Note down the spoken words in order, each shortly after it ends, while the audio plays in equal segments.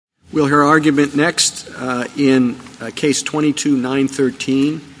We'll hear argument next in Case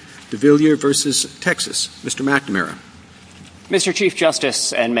 22-913, Devillier versus Texas. Mr. McNamara. Mr. Chief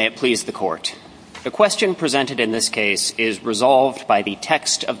Justice, and may it please the Court, the question presented in this case is resolved by the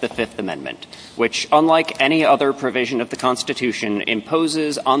text of the Fifth Amendment, which, unlike any other provision of the Constitution,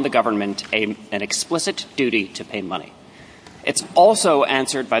 imposes on the government an explicit duty to pay money. It's also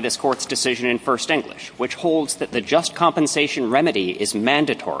answered by this Court's decision in First English, which holds that the just compensation remedy is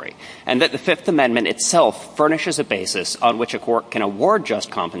mandatory and that the Fifth Amendment itself furnishes a basis on which a court can award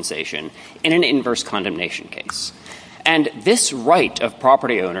just compensation in an inverse condemnation case. And this right of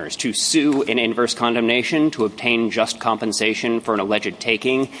property owners to sue in inverse condemnation to obtain just compensation for an alleged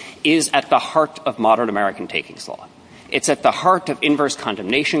taking is at the heart of modern American takings law. It's at the heart of inverse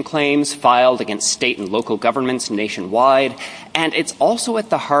condemnation claims filed against state and local governments nationwide, and it's also at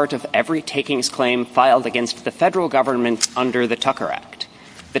the heart of every takings claim filed against the federal government under the Tucker Act.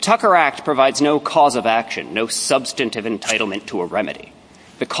 The Tucker Act provides no cause of action, no substantive entitlement to a remedy.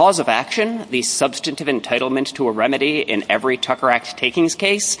 The cause of action, the substantive entitlement to a remedy in every Tucker Act takings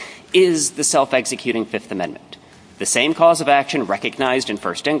case, is the self-executing Fifth Amendment. The same cause of action recognized in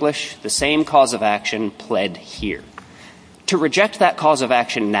First English, the same cause of action pled here. To reject that cause of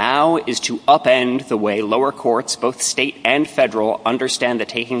action now is to upend the way lower courts, both state and federal, understand the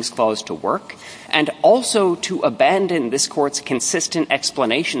Takings Clause to work, and also to abandon this Court's consistent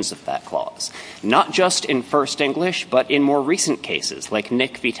explanations of that clause, not just in First English, but in more recent cases like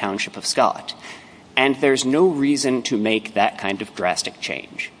Nick v. Township of Scott. And there's no reason to make that kind of drastic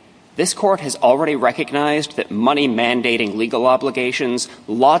change. This Court has already recognized that money-mandating legal obligations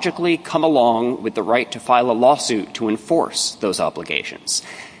logically come along with the right to file a lawsuit to enforce those obligations.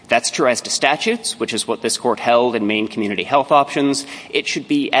 That's true as to statutes, which is what this Court held in Maine Community Health Options. It should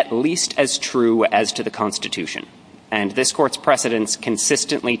be at least as true as to the Constitution. And this Court's precedents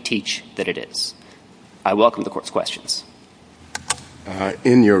consistently teach that it is. I welcome the Court's questions.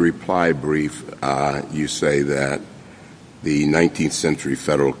 In your reply brief, you say that the 19th century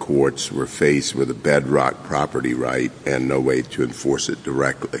federal courts were faced with a bedrock property right and no way to enforce it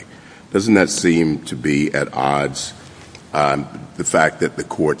directly. Doesn't that seem to be at odds, the fact that the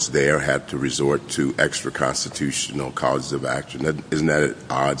courts there had to resort to extra-constitutional causes of action? Isn't that at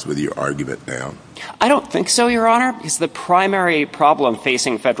odds with your argument now? I don't think so, Your Honor, because the primary problem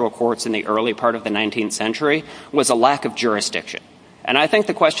facing federal courts in the early part of the 19th century was a lack of jurisdiction. And I think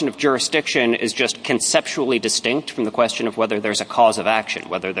the question of jurisdiction is just conceptually distinct from the question of whether there's a cause of action,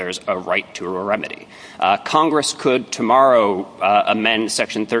 whether there's a right to a remedy. Congress could tomorrow amend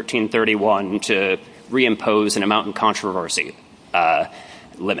Section 1331 to reimpose an amount in controversy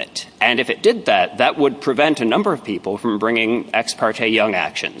limit. And if it did that, that would prevent a number of people from bringing ex parte Young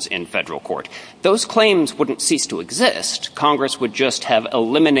actions in federal court. Those claims wouldn't cease to exist. Congress would just have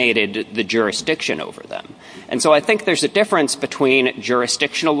eliminated the jurisdiction over them. And so I think there's a difference between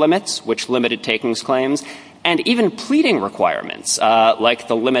jurisdictional limits, which limited takings claims, and even pleading requirements, like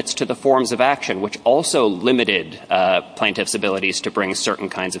the limits to the forms of action, which also limited plaintiffs' abilities to bring certain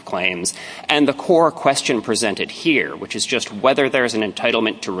kinds of claims, and the core question presented here, which is just whether there's an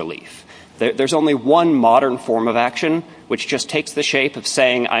entitlement to relief. There's only one modern form of action, which just takes the shape of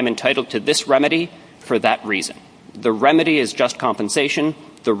saying, I'm entitled to this remedy for that reason. The remedy is just compensation.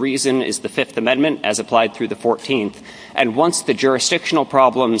 The reason is the Fifth Amendment as applied through the 14th. And once the jurisdictional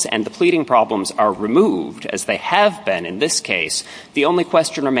problems and the pleading problems are removed, as they have been in this case, the only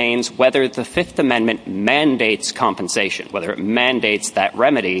question remains whether the Fifth Amendment mandates compensation, whether it mandates that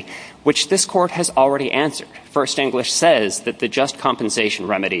remedy, which this Court has already answered. First English says that the just compensation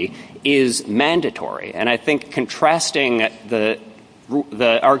remedy is mandatory. And I think contrasting the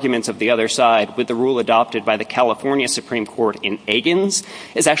arguments of the other side with the rule adopted by the California Supreme Court in Agins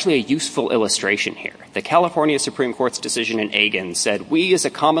is actually a useful illustration here. The California Supreme Court's decision in Agins said, we as a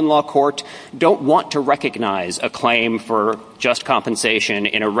common law court don't want to recognize a claim for just compensation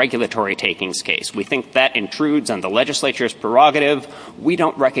in a regulatory takings case. We think that intrudes on the legislature's prerogative. We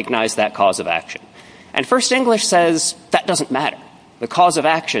don't recognize that cause of action. And First English says that doesn't matter. The cause of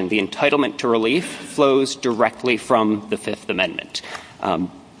action, the entitlement to relief, flows directly from the Fifth Amendment.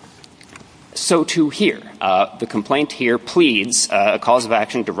 So too here. The complaint here pleads a cause of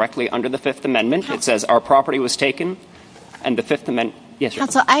action directly under the Fifth Amendment. It says our property was taken, and the Fifth Amendment. Yes, sir.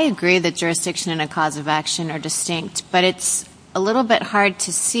 Counsel, I agree that jurisdiction and a cause of action are distinct, but it's a little bit hard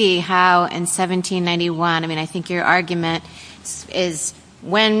to see how in 1791, I think your argument is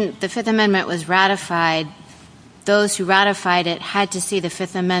when the Fifth Amendment was ratified, those who ratified it had to see the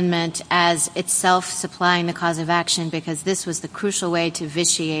Fifth Amendment as itself supplying the cause of action because this was the crucial way to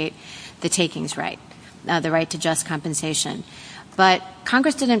vitiate the takings right, the right to just compensation. But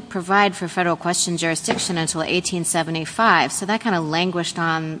Congress didn't provide for federal question jurisdiction until 1875, so that kind of languished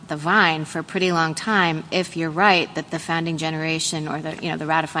on the vine for a pretty long time, if you're right that the founding generation or the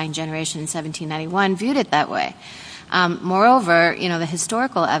ratifying generation in 1791 viewed it that way. Moreover, the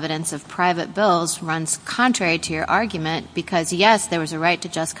historical evidence of private bills runs contrary to your argument because, yes, there was a right to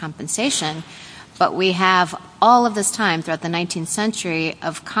just compensation, but we have all of this time throughout the 19th century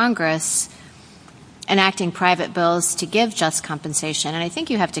of Congress enacting private bills to give just compensation. And I think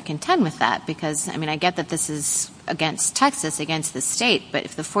you have to contend with that because, I get that this is against Texas, against the state, but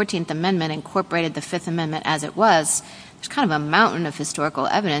if the 14th Amendment incorporated the Fifth Amendment as it was, there's kind of a mountain of historical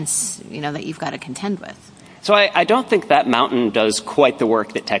evidence, that you've got to contend with. So I don't think that mountain does quite the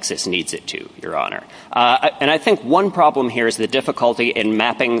work that Texas needs it to, Your Honor. And I think one problem here is the difficulty in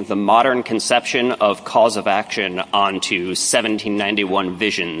mapping the modern conception of cause of action onto 1791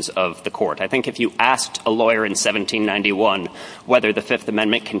 visions of the court. I think if you asked a lawyer in 1791 whether the Fifth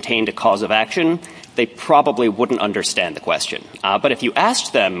Amendment contained a cause of action, they probably wouldn't understand the question. But if you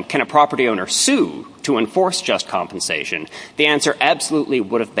asked them, can a property owner sue to enforce just compensation, the answer absolutely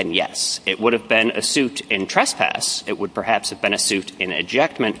would have been yes. It would have been a suit in trespass. It would perhaps have been a suit in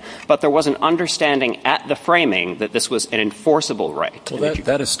ejectment. But there was an understanding at the framing that this was an enforceable right. Well,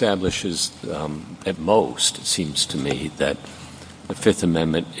 that establishes, at most, it seems to me, that the Fifth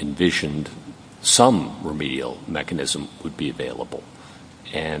Amendment envisioned some remedial mechanism would be available.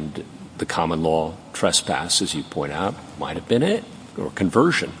 And the common law trespass, as you point out, might have been it, or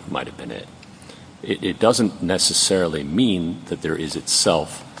conversion might have been it. It doesn't necessarily mean that there is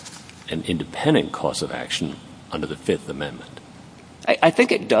itself an independent cause of action under the Fifth Amendment. I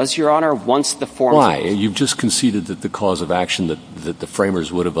think it does, Your Honor, once the form... Why? You've just conceded that the cause of action that the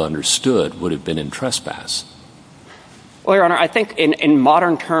framers would have understood would have been in trespass. Well, Your Honor, I think in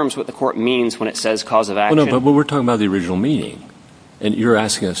modern terms what the court means when it says cause of action... Well, no, but we're talking about the original meaning. And you're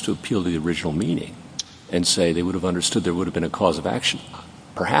asking us to appeal to the original meaning and say they would have understood there would have been a cause of action.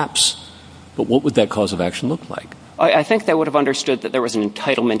 Perhaps. But what would that cause of action look like? I think they would have understood that there was an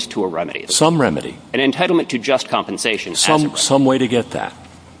entitlement to a remedy. Some remedy. An entitlement to just compensation. Some way to get that.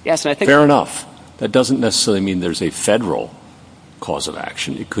 Yes, and I think... Fair enough. That doesn't necessarily mean there's a federal cause of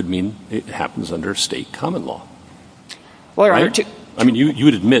action. It could mean it happens under state common law. Well, Your Honor, right? You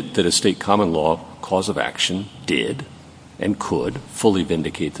would admit that a state common law cause of action did and could fully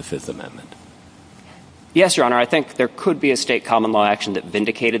vindicate the Fifth Amendment. Yes, Your Honor. I think there could be a state common law action that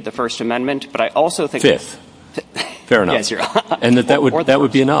vindicated the First Amendment, but I also think... Fifth. Fair enough. Yes, Your Honor. And that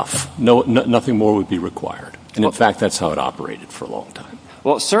would be enough. Nothing more would be required. And in fact, that's how it operated for a long time.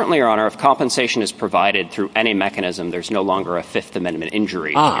 Well, certainly, Your Honor, if compensation is provided through any mechanism, there's no longer a Fifth Amendment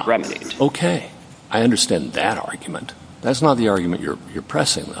injury to be remedied. Okay. I understand that argument. That's not the argument you're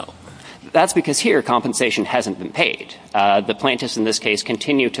pressing, though. That's because here compensation hasn't been paid. The plaintiffs in this case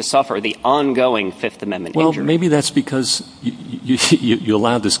continue to suffer the ongoing Fifth Amendment injury. Well, maybe that's because you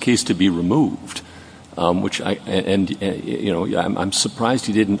allowed this case to be removed, I'm surprised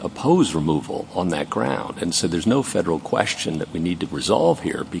you didn't oppose removal on that ground and said there's no federal question that we need to resolve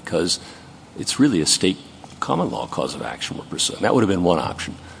here because it's really a state common law cause of action we're pursuing. That would have been one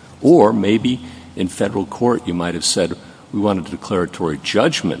option. Or maybe in federal court you might have said we want a declaratory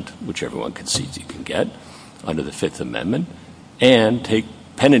judgment, which everyone concedes you can get, under the Fifth Amendment, and take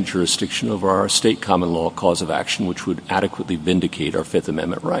pendant jurisdiction over our state common law cause of action, which would adequately vindicate our Fifth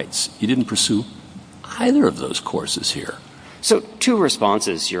Amendment rights. You didn't pursue either of those courses here. So two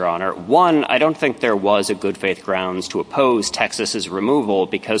responses, Your Honor. One, I don't think there was a good faith grounds to oppose Texas's removal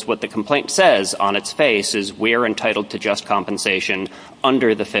because what the complaint says on its face is we're entitled to just compensation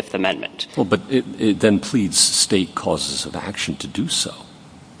under the Fifth Amendment. Well, but it then pleads state causes of action to do so.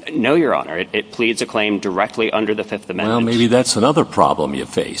 No, Your Honor. It pleads a claim directly under the Fifth Amendment. Well, maybe that's another problem you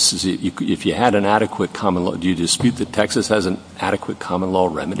face. Is if you had an adequate common law, do you dispute that Texas has an adequate common law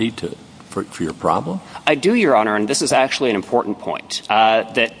remedy for your problem? I do, Your Honor, and this is actually an important point.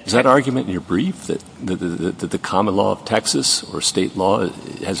 Is that argument in your brief that the common law of Texas or state law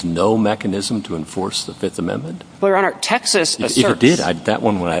has no mechanism to enforce the Fifth Amendment? Well, Your Honor, Texas asserts... If it did, that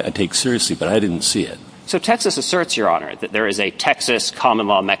one I'd take seriously, but I didn't see it. So Texas asserts, Your Honor, that there is a Texas common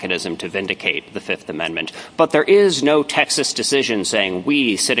law mechanism to vindicate the Fifth Amendment, but there is no Texas decision saying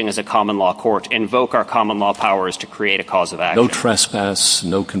we, sitting as a common law court, invoke our common law powers to create a cause of action. No trespass,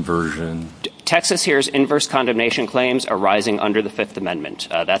 no conversion. Texas hears inverse condemnation claims arising under the Fifth Amendment.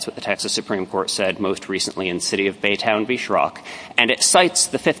 That's what the Texas Supreme Court said most recently in City of Baytown v. Schrock, and it cites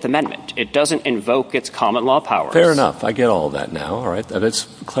the Fifth Amendment. It doesn't invoke its common law powers. Fair enough. I get all that now. All right. That's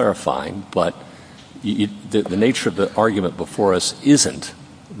clarifying, but the nature of the argument before us isn't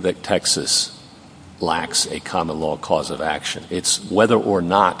that Texas lacks a common law cause of action. It's whether or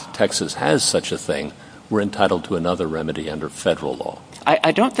not Texas has such a thing, we're entitled to another remedy under federal law.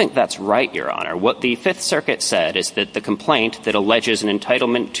 I don't think that's right, Your Honor. What the Fifth Circuit said is that the complaint that alleges an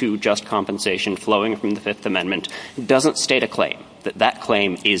entitlement to just compensation flowing from the Fifth Amendment doesn't state a claim, that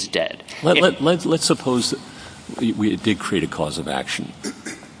claim is dead. Let's suppose we did create a cause of action.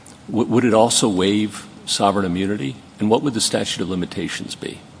 Would it also waive sovereign immunity? And what would the statute of limitations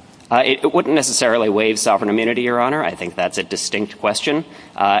be? It wouldn't necessarily waive sovereign immunity, Your Honor. I think that's a distinct question.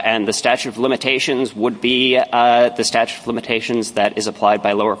 And the statute of limitations would be the statute of limitations that is applied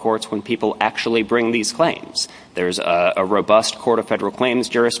by lower courts when people actually bring these claims. There's a robust Court of Federal Claims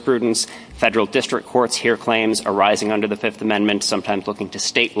jurisprudence. Federal district courts hear claims arising under the Fifth Amendment, sometimes looking to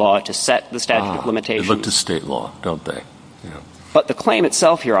state law to set the statute of limitations. They look to state law, don't they? Yeah. But the claim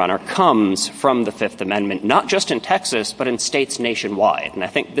itself, Your Honor, comes from the Fifth Amendment, not just in Texas, but in states nationwide. And I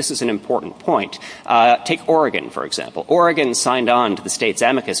think this is an important point. Take Oregon, for example. Oregon signed on to the state's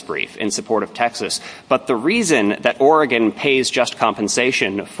amicus brief in support of Texas. But the reason that Oregon pays just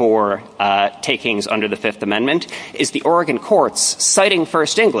compensation for takings under the Fifth Amendment is the Oregon courts, citing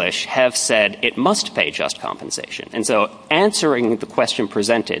First English, have said it must pay just compensation. And so answering the question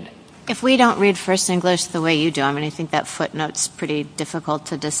presented, if we don't read First English the way you do, I think that footnote's pretty difficult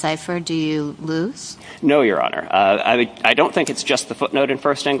to decipher. Do you lose? No, Your Honor. I don't think it's just the footnote in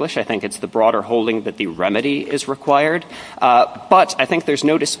First English. I think it's the broader holding that the remedy is required. But I think there's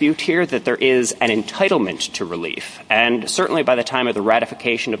no dispute here that there is an entitlement to relief. And certainly by the time of the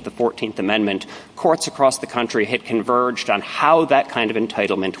ratification of the 14th Amendment, courts across the country had converged on how that kind of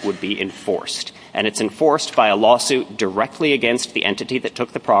entitlement would be enforced. And it's enforced by a lawsuit directly against the entity that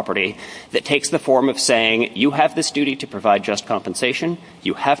took the property that takes the form of saying, you have this duty to provide just compensation,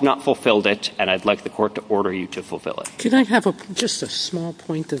 you have not fulfilled it, and I'd like the court to order you to fulfill it. Can I have just a small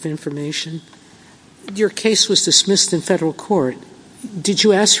point of information? Your case was dismissed in federal court. Did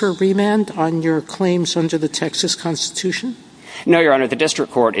you ask for a remand on your claims under the Texas Constitution? No, Your Honor. The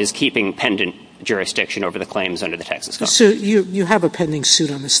district court is keeping pendant jurisdiction over the claims under the Texas Constitution. So you have a pending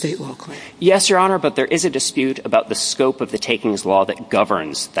suit on the state law claim? Yes, Your Honor, but there is a dispute about the scope of the takings law that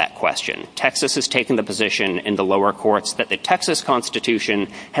governs that question. Texas has taken the position in the lower courts that the Texas Constitution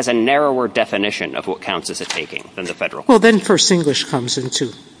has a narrower definition of what counts as a taking than the federal. Well, then First English comes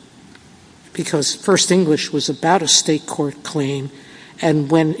into, because First English was about a state court claim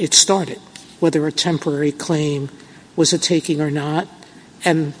and when it started, whether a temporary claim was a taking or not.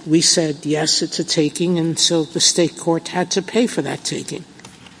 And we said, yes, it's a taking, and so the state court had to pay for that taking.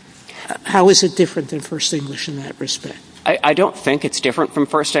 How is it different than First English in that respect? I don't think it's different from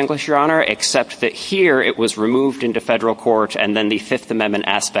First English, Your Honor, except that here it was removed into federal court and then the Fifth Amendment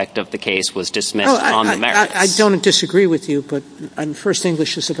aspect of the case was dismissed on the merits. I don't disagree with you, but First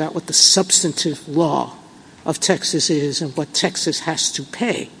English is about what the substantive law of Texas is and what Texas has to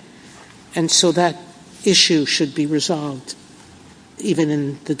pay. And so that issue should be resolved even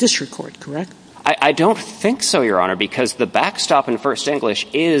in the district court, correct? I don't think so, Your Honor, because the backstop in First English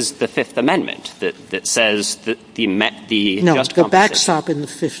is the Fifth Amendment that says that the backstop in the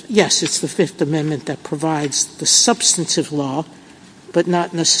Fifth, yes, it's the Fifth Amendment that provides the substantive law, but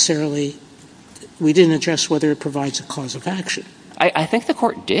not necessarily, we didn't address whether it provides a cause of action. I think the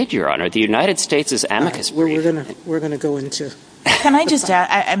court did, Your Honor. The United States is amicus brief. We're going to go into... Can I just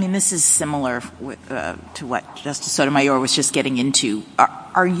add, this is similar to what Justice Sotomayor was just getting into.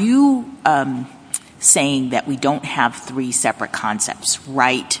 Are you saying that we don't have three separate concepts,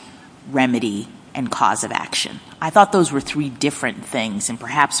 right, remedy, and cause of action? I thought those were three different things, and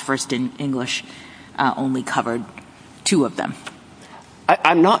perhaps First English only covered two of them.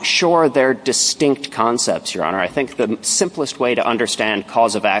 I'm not sure they're distinct concepts, Your Honor. I think the simplest way to understand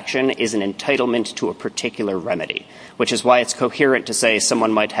cause of action is an entitlement to a particular remedy, which is why it's coherent to say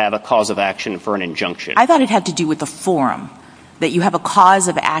someone might have a cause of action for an injunction. I thought it had to do with the forum, that you have a cause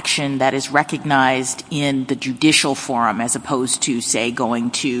of action that is recognized in the judicial forum as opposed to, say,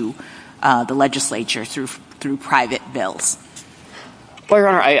 going to the legislature through private bills. Well, Your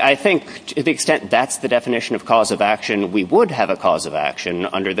Honor, I think to the extent that's the definition of cause of action, we would have a cause of action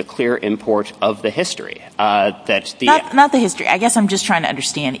under the clear import of the history. Not the history. I guess I'm just trying to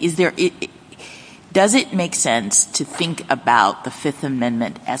understand, does it make sense to think about the Fifth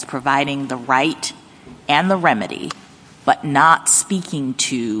Amendment as providing the right and the remedy, but not speaking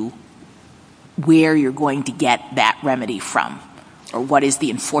to where you're going to get that remedy from, or what is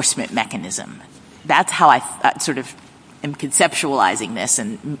the enforcement mechanism? That's how I sort of am conceptualizing this,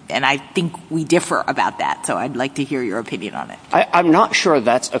 and I think we differ about that. So I'd like to hear your opinion on it. I'm not sure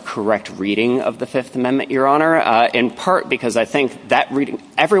that's a correct reading of the Fifth Amendment, Your Honor, in part because I think that reading,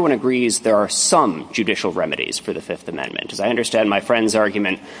 everyone agrees there are some judicial remedies for the Fifth Amendment. As I understand my friend's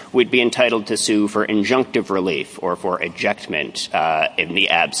argument, we'd be entitled to sue for injunctive relief or for ejectment in the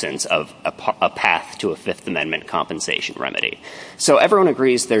absence of a path to a Fifth Amendment compensation remedy. So everyone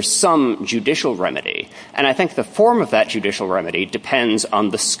agrees there's some judicial remedy, and I think the form of that judicial remedy depends on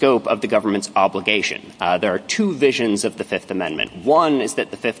the scope of the government's obligation. There are two visions of the Fifth Amendment. One is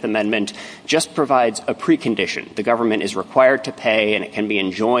that the Fifth Amendment just provides a precondition. The government is required to pay, and it can be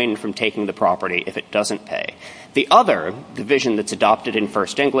enjoined from taking the property if it doesn't pay. The other, the vision that's adopted in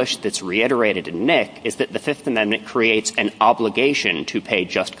First English, that's reiterated in Nick, is that the Fifth Amendment creates an obligation to pay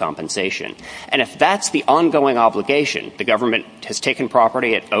just compensation. And if that's the ongoing obligation, the government has taken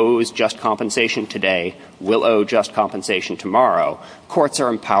property, it owes just compensation today, will owe just compensation tomorrow, courts are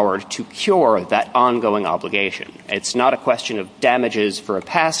empowered to cure that ongoing obligation. It's not a question of damages for a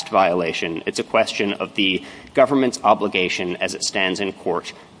past violation, it's a question of the government's obligation as it stands in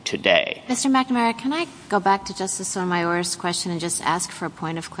court today. Mr. McNamara, can I go back to Justice Sotomayor's question and just ask for a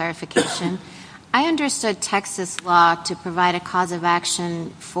point of clarification? I understood Texas law to provide a cause of action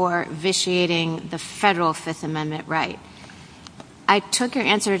for vitiating the federal Fifth Amendment right. I took your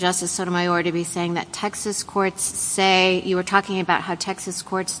answer to Justice Sotomayor to be saying that Texas courts say, you were talking about how Texas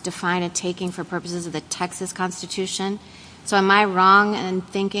courts define a taking for purposes of the Texas Constitution. So am I wrong in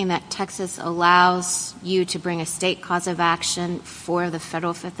thinking that Texas allows you to bring a state cause of action for the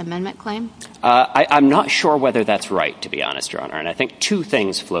federal Fifth Amendment claim? I'm not sure whether that's right, to be honest, Your Honor, and I think two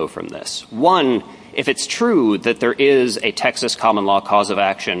things flow from this. One, if it's true that there is a Texas common law cause of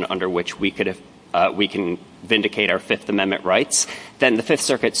action under which we can vindicate our Fifth Amendment rights, then the Fifth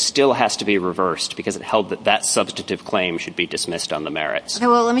Circuit still has to be reversed because it held that that substantive claim should be dismissed on the merits. Okay,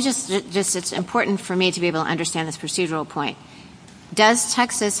 well, let me just it's important for me to be able to understand this procedural point. Does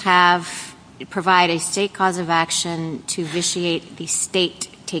Texas provide a state cause of action to vitiate the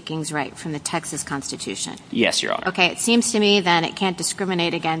state takings right from the Texas Constitution? Yes, Your Honor. Okay, it seems to me then it can't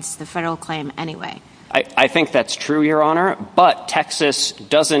discriminate against the federal claim anyway. I think that's true, Your Honor, but Texas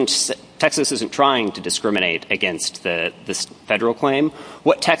isn't trying to discriminate against this federal claim.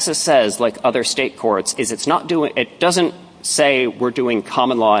 What Texas says, like other state courts, is it doesn't say we're doing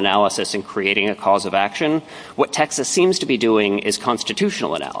common law analysis and creating a cause of action. What Texas seems to be doing is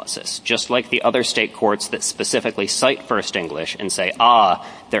constitutional analysis, just like the other state courts that specifically cite First English and say,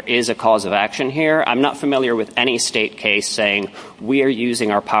 there is a cause of action here. I'm not familiar with any state case saying we are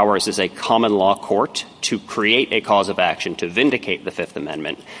using our powers as a common law court to create a cause of action to vindicate the Fifth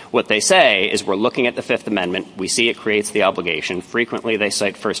Amendment. What they say is we're looking at the Fifth Amendment, we see it creates the obligation. Frequently they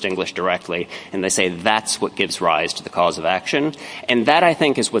cite First English directly, and they say that's what gives rise to the cause of action. And that, I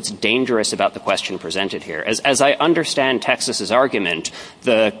think, is what's dangerous about the question presented here. As I understand Texas's argument,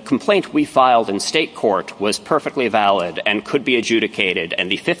 the complaint we filed in state court was perfectly valid and could be adjudicated, and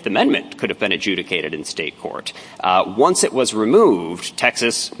the Fifth Amendment could have been adjudicated in state court. Once it was removed,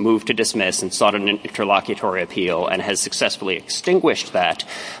 Texas moved to dismiss and sought an interlocutory appeal and has successfully extinguished that.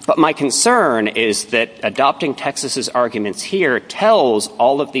 But my concern is that adopting Texas's arguments here tells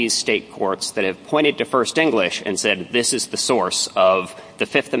all of these state courts that have pointed to First English and said this is the source of the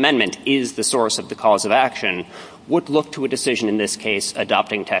Fifth Amendment, is the source of the cause of action, would look to a decision in this case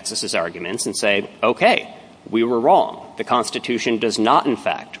adopting Texas's arguments and say, okay, we were wrong. The Constitution does not, in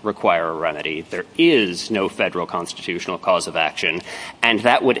fact, require a remedy. There is no federal constitutional cause of action, and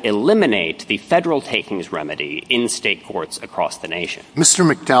that would eliminate the federal takings remedy in state courts across the nation.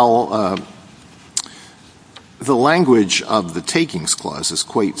 Mr. McDowell, the language of the Takings Clause is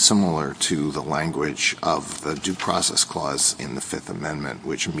quite similar to the language of the Due Process Clause in the Fifth Amendment,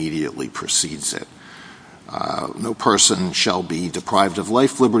 which immediately precedes it. No person shall be deprived of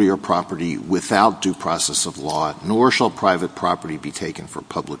life, liberty, or property without due process of law, nor shall private property be taken for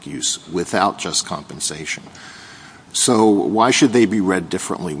public use without just compensation. So why should they be read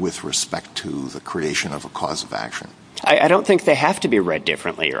differently with respect to the creation of a cause of action? I don't think they have to be read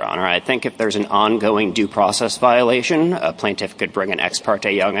differently, Your Honor. I think if there's an ongoing due process violation, a plaintiff could bring an Ex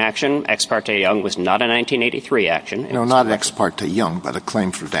parte Young action. Ex parte Young was not a 1983 action. No, not Ex parte Young, but a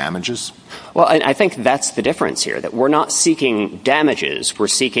claim for damages. Well, I think that's the difference here, that we're not seeking damages. We're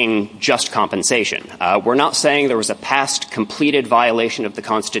seeking just compensation. We're not saying there was a past completed violation of the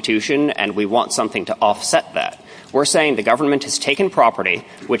Constitution and we want something to offset that. We're saying the government has taken property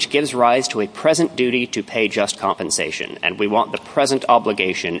which gives rise to a present duty to pay just compensation, and we want the present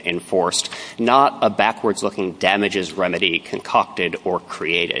obligation enforced, not a backwards-looking damages remedy concocted or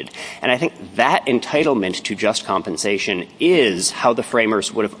created. And I think that entitlement to just compensation is how the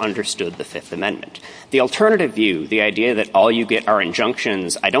framers would have understood the Fifth Amendment. The alternative view, the idea that all you get are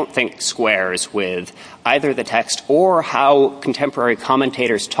injunctions, I don't think squares with either the text or how contemporary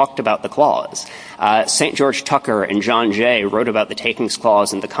commentators talked about the clause. St. George Tucker and John Jay wrote about the takings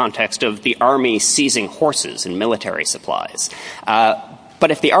clause in the context of the Army seizing horses and military supplies. But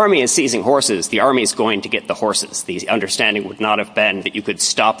if the Army is seizing horses, the Army is going to get the horses. The understanding would not have been that you could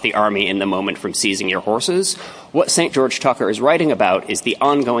stop the Army in the moment from seizing your horses. What St. George Tucker is writing about is the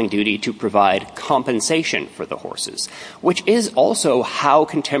ongoing duty to provide compensation for the horses, which is also how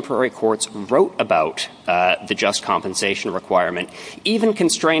contemporary courts wrote about the just compensation requirement, even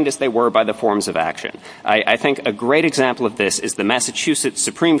constrained as they were by the forms of action. I think a great example of this is the Massachusetts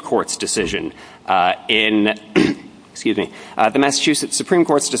Supreme Court's decision the Massachusetts Supreme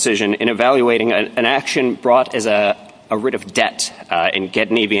Court's decision in evaluating an action brought as a writ of debt in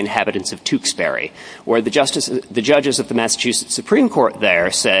Gedney v. Inhabitants of Tewksbury, where the judges of the Massachusetts Supreme Court there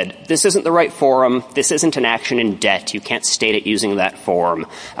said, this isn't the right forum, this isn't an action in debt, you can't state it using that form,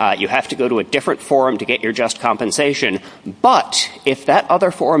 you have to go to a different forum to get your just compensation, but if that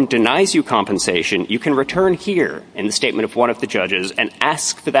other forum denies you compensation, you can return here in the statement of one of the judges and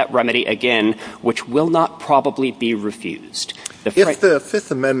ask for that remedy again, which will not probably be refused. If the Fifth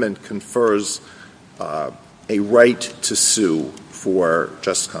Amendment confers a right to sue for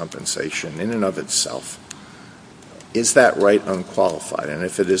just compensation in and of itself, is that right unqualified? And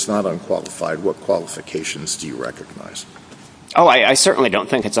if it is not unqualified, what qualifications do you recognize? Oh, I certainly don't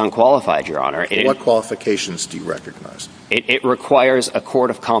think it's unqualified, Your Honor. What qualifications do you recognize? It requires a court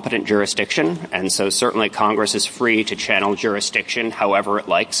of competent jurisdiction, and so certainly Congress is free to channel jurisdiction however it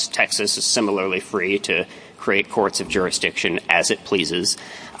likes. Texas is similarly free to create courts of jurisdiction as it pleases.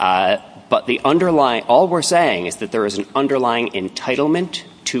 But all we're saying is that there is an underlying entitlement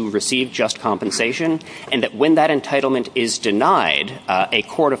to receive just compensation, and that when that entitlement is denied, a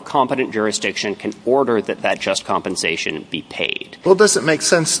court of competent jurisdiction can order that that just compensation be paid. Well, does it make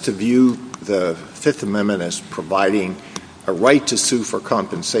sense to view the Fifth Amendment as providing a right to sue for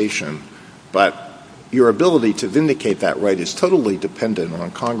compensation, but your ability to vindicate that right is totally dependent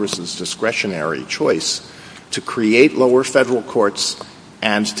on Congress's discretionary choice to create lower federal courts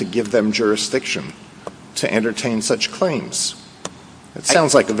and to give them jurisdiction to entertain such claims? It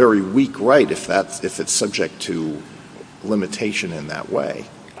sounds like a very weak right if it's subject to limitation in that way.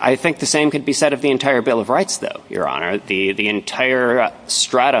 I think the same could be said of the entire Bill of Rights, though, Your Honor. The entire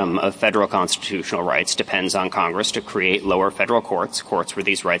stratum of federal constitutional rights depends on Congress to create lower federal courts where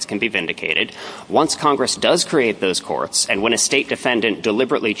these rights can be vindicated. Once Congress does create those courts, and when a state defendant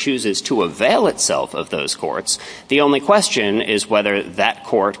deliberately chooses to avail itself of those courts, the only question is whether that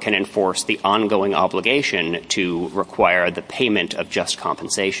court can enforce the ongoing obligation to require the payment of just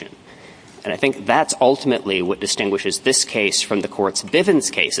compensation. And I think that's ultimately what distinguishes this case from the Court's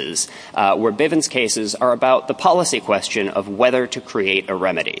Bivens cases, where Bivens cases are about the policy question of whether to create a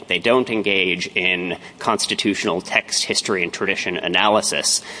remedy. They don't engage in constitutional text, history, and tradition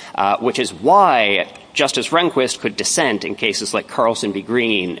analysis, which is why Justice Rehnquist could dissent in cases like Carlson v.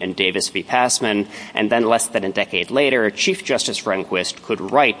 Green and Davis v. Passman, and then less than a decade later, Chief Justice Rehnquist could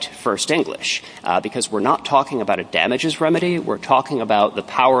write First English, because we're not talking about a damages remedy, we're talking about the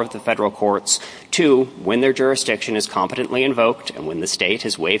power of the federal courts to, when their jurisdiction is competently invoked and when the state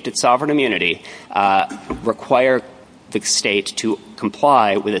has waived its sovereign immunity, require the state to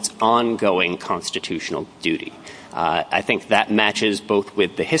comply with its ongoing constitutional duty. I think that matches both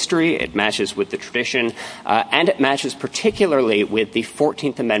with the history, it matches with the tradition, and it matches particularly with the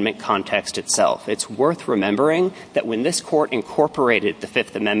 14th Amendment context itself. It's worth remembering that when this Court incorporated the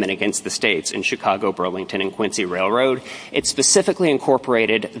Fifth Amendment against the states in Chicago, Burlington, and Quincy Railroad, it specifically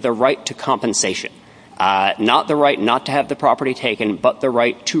incorporated the right to compensation. Not the right not to have the property taken, but the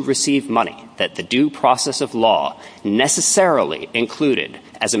right to receive money, that the due process of law necessarily included,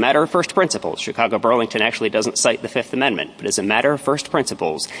 as a matter of first principles, Chicago Burlington actually doesn't cite the Fifth Amendment, but as a matter of first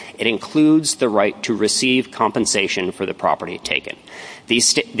principles, it includes the right to receive compensation for the property taken.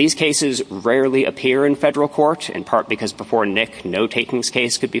 These cases rarely appear in federal court, in part because before Nick, no takings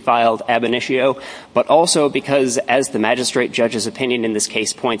case could be filed ab initio, but also because, as the magistrate judge's opinion in this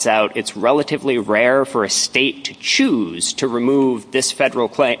case points out, it's relatively rare for a state to choose to remove this federal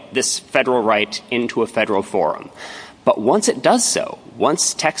right into a federal forum. But once it does so,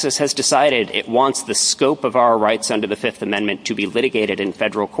 once Texas has decided it wants the scope of our rights under the Fifth Amendment to be litigated in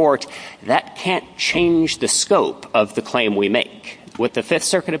federal court, that can't change the scope of the claim we make. What the Fifth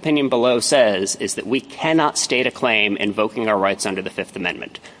Circuit opinion below says is that we cannot state a claim invoking our rights under the Fifth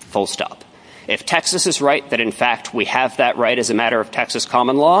Amendment. Full stop. If Texas is right that, in fact, we have that right as a matter of Texas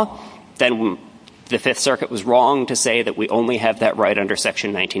common law, then the Fifth Circuit was wrong to say that we only have that right under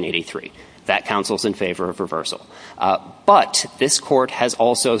Section 1983. That counsels in favor of reversal. But this Court has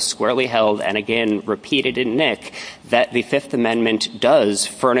also squarely held, and again repeated in Nick, that the Fifth Amendment does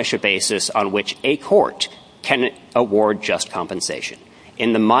furnish a basis on which a court can award just compensation.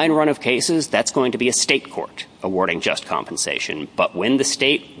 In the mine run of cases, that's going to be a state court awarding just compensation. But when the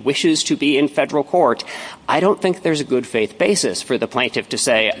state wishes to be in federal court, I don't think there's a good faith basis for the plaintiff to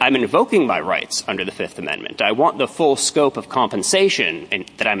say, I'm invoking my rights under the Fifth Amendment. I want the full scope of compensation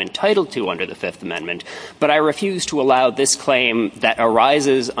that I'm entitled to under the Fifth Amendment, but I refuse to allow this claim that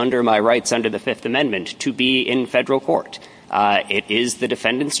arises under my rights under the Fifth Amendment to be in federal court. It is the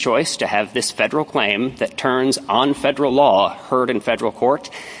defendant's choice to have this federal claim that turns on federal law heard in federal court.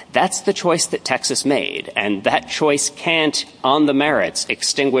 That's the choice that Texas made, and that choice can't, on the merits,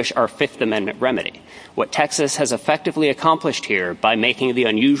 extinguish our Fifth Amendment remedy. What Texas has effectively accomplished here by making the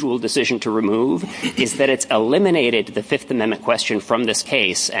unusual decision to remove is that it's eliminated the Fifth Amendment question from this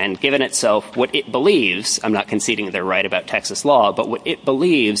case and given itself what it believes, I'm not conceding they're right about Texas law, but what it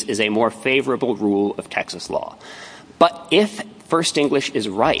believes is a more favorable rule of Texas law. But if First English is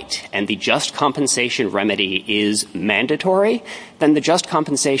right and the just compensation remedy is mandatory, then the just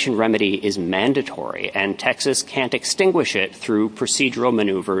compensation remedy is mandatory, and Texas can't extinguish it through procedural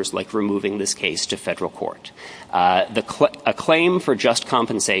maneuvers like removing this case to federal court. A claim for just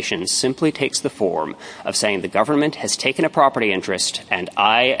compensation simply takes the form of saying the government has taken a property interest and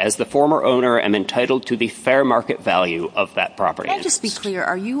I, as the former owner, am entitled to the fair market value of that property interest. Can I just be clear?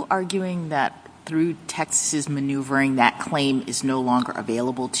 Are you arguing that through Texas's maneuvering, that claim is no longer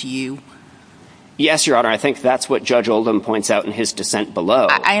available to you? Yes, Your Honor. I think that's what Judge Oldham points out in his dissent below.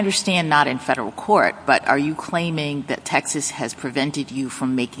 I understand not in federal court, but are you claiming that Texas has prevented you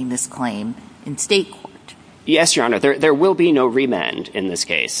from making this claim in state court? Yes, Your Honor. There will be no remand in this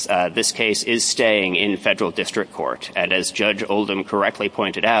case. This case is staying in federal district court. And as Judge Oldham correctly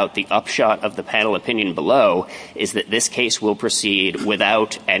pointed out, the upshot of the panel opinion below is that this case will proceed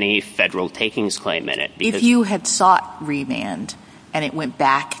without any federal takings claim in it. If you had sought remand and it went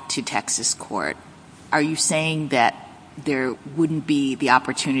back to Texas court, are you saying that there wouldn't be the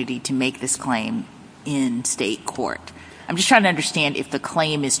opportunity to make this claim in state court? I'm just trying to understand if the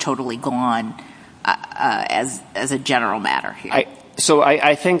claim is totally gone as a general matter here.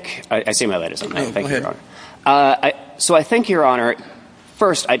 I think – I see my light is on. Thank you, Your Honor. So I think, Your Honor,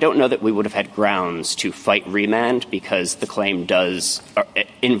 first, I don't know that we would have had grounds to fight remand because the claim does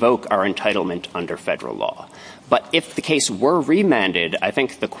invoke our entitlement under federal law. But if the case were remanded, I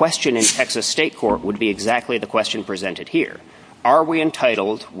think the question in Texas state court would be exactly the question presented here. Are we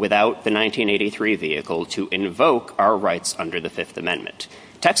entitled, without the 1983 vehicle, to invoke our rights under the Fifth Amendment?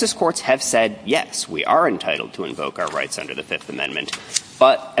 Texas courts have said, yes, we are entitled to invoke our rights under the Fifth Amendment.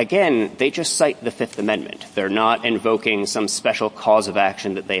 But, again, they just cite the Fifth Amendment. They're not invoking some special cause of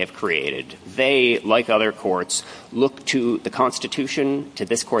action that they have created. They, like other courts, look to the Constitution, to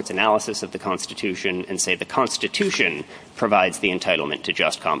this Court's analysis of the Constitution, and say the Constitution provides the entitlement to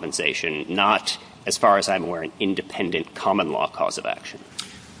just compensation, not, as far as I'm aware, an independent common law cause of action.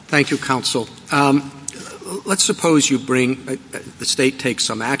 Thank you, counsel. Let's suppose you bring the state takes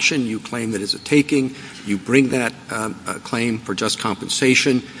some action. You claim that it's a taking. You bring that claim for just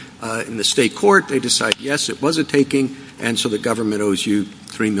compensation. In the state court, they decide, yes, it was a taking, and so the government owes you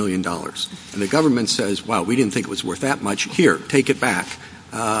 $3 million. And the government says, wow, we didn't think it was worth that much. Here, take it back.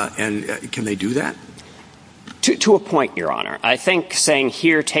 And can they do that? To a point, Your Honor. I think saying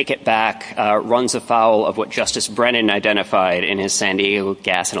here, take it back, runs afoul of what Justice Brennan identified in his San Diego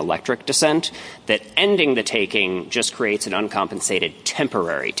gas and electric dissent, that ending the taking just creates an uncompensated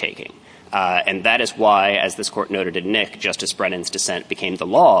temporary taking. And that is why, as this Court noted in Nick, Justice Brennan's dissent became the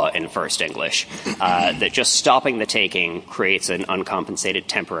law in First English, that just stopping the taking creates an uncompensated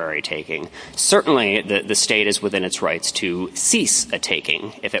temporary taking. Certainly, the state is within its rights to cease a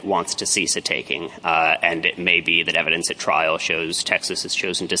taking if it wants to cease a taking, and it may be that evidence at trial shows Texas has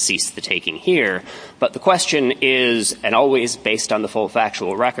chosen to cease the taking here. But the question is, and always based on the full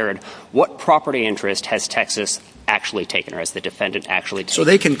factual record, what property interest has Texas actually taken, or has the defendant actually taken? So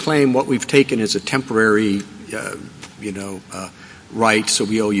they can claim what we've taken is a temporary, right, so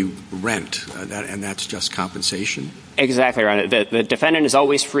we owe you rent, and that's just compensation? Exactly, Your Honor. The defendant is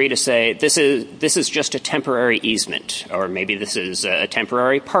always free to say, this is just a temporary easement, or maybe this is a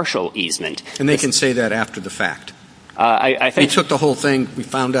temporary partial easement. And they can say that after the fact. I think we took the whole thing. We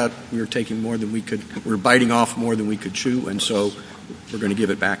found out we were taking more than we could. We were biting off more than we could chew, and so we're going to give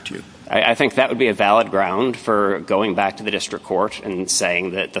it back to you. I think that would be a valid ground for going back to the district court and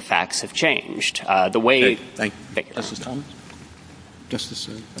saying that the facts have changed. Thank you. Justice Thomas? Justice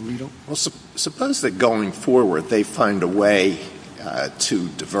Alito? Well, suppose that going forward they find a way to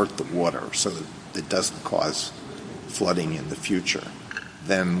divert the water so that it doesn't cause flooding in the future.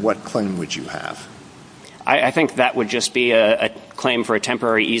 Then what claim would you have? I think that would just be a claim for a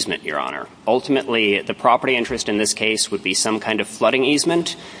temporary easement, Your Honor. Ultimately, the property interest in this case would be some kind of flooding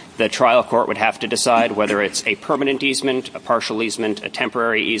easement. The trial court would have to decide whether it's a permanent easement, a partial easement, a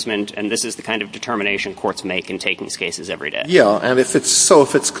temporary easement, and this is the kind of determination courts make in takings cases every day. Yeah, and if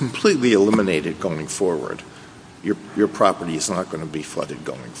it's completely eliminated going forward, your property is not going to be flooded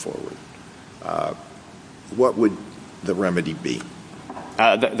going forward. What would the remedy be?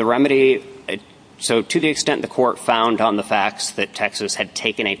 The remedy, so to the extent the court found on the facts that Texas had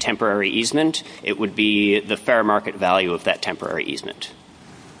taken a temporary easement, it would be the fair market value of that temporary easement.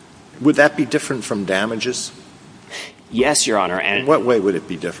 Would that be different from damages? Yes, Your Honor. And in what way would it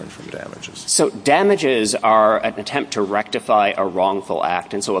be different from damages? So damages are an attempt to rectify a wrongful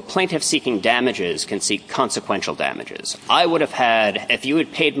act. And so a plaintiff seeking damages can seek consequential damages. I would have had, if you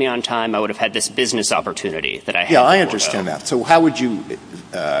had paid me on time, I would have had this business opportunity that I had. Yeah, I understand that. So how would you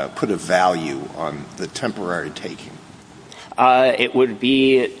put a value on the temporary taking? It would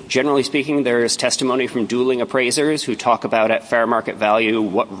be, generally speaking, there's testimony from dueling appraisers who talk about at fair market value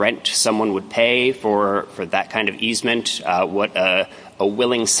what rent someone would pay for that kind of easement, what a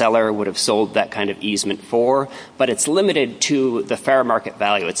willing seller would have sold that kind of easement for. But it's limited to the fair market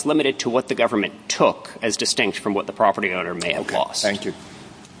value. It's limited to what the government took as distinct from what the property owner may have lost. Thank you.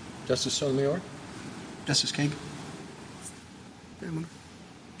 Justice Sotomayor? Justice Kagan?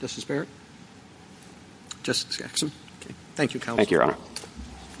 Justice Barrett? Justice Jackson? Thank you, counsel. Thank you, Your Honor.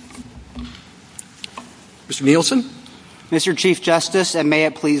 Mr. Nielsen? Mr. Chief Justice, and may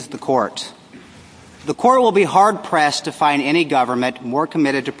it please the Court. The Court will be hard-pressed to find any government more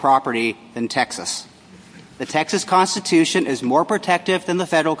committed to property than Texas. The Texas Constitution is more protective than the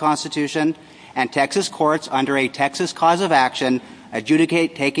federal Constitution, and Texas courts under a Texas cause of action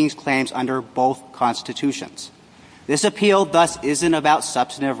adjudicate takings claims under both constitutions. This appeal thus isn't about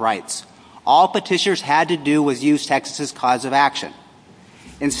substantive rights. All petitioners had to do was use Texas's cause of action.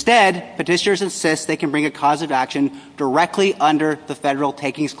 Instead, petitioners insist they can bring a cause of action directly under the federal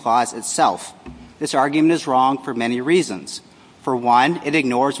takings clause itself. This argument is wrong for many reasons. For one, it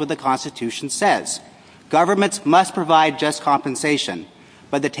ignores what the Constitution says. Governments must provide just compensation,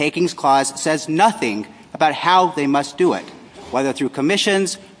 but the takings clause says nothing about how they must do it, whether through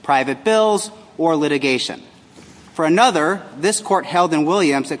commissions, private bills, or litigation. For another, this Court held in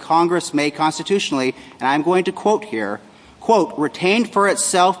Williams that Congress may constitutionally, and I'm going to quote here, quote, retain for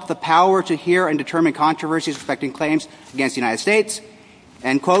itself the power to hear and determine controversies respecting claims against the United States,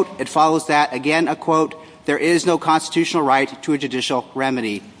 end quote. It follows that, again, a quote, there is no constitutional right to a judicial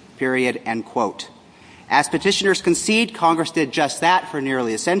remedy, period, end quote. As petitioners concede, Congress did just that for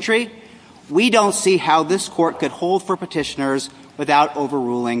nearly a century. We don't see how this Court could hold for petitioners without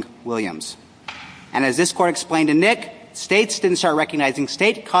overruling Williams. And as this Court explained in Nick, states didn't start recognizing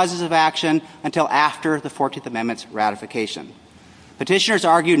state causes of action until after the 14th Amendment's ratification. Petitioners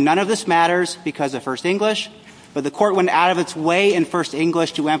argue none of this matters because of First English, but the Court went out of its way in First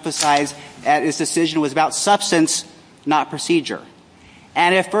English to emphasize that its decision was about substance, not procedure.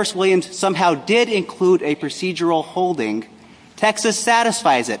 And if First Williams somehow did include a procedural holding, Texas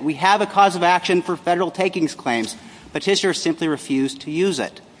satisfies it. We have a cause of action for federal takings claims. Petitioners simply refuse to use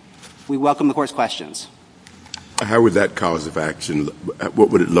it. We welcome the Court's questions. How would that cause of action, what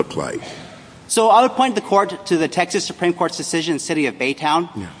would it look like? So I would point the Court to the Texas Supreme Court's decision in the city of Baytown,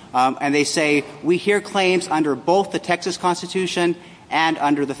 and they say we hear claims under both the Texas Constitution and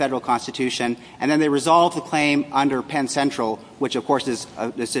under the federal Constitution, and then they resolve the claim under Penn Central, which, of course, is a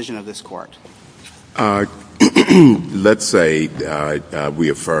decision of this Court. Let's say we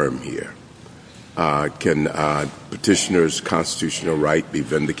affirm here. Can petitioners' constitutional right be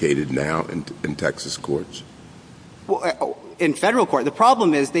vindicated now in Texas courts? Well, in federal court, the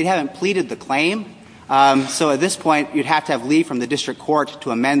problem is they haven't pleaded the claim. So at this point, you'd have to have leave from the district court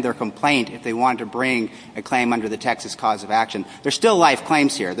to amend their complaint if they wanted to bring a claim under the Texas cause of action. There's still live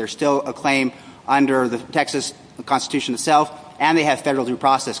claims here. There's still a claim under the Texas Constitution itself, and they have federal due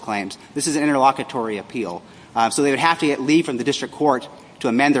process claims. This is an interlocutory appeal. So they would have to get leave from the district court to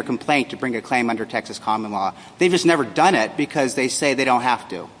amend their complaint to bring a claim under Texas common law. They've just never done it because they say they don't have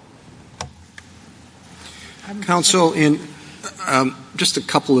to. Counsel, in just a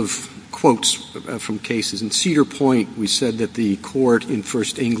couple of quotes from cases. In Cedar Point, we said that the court in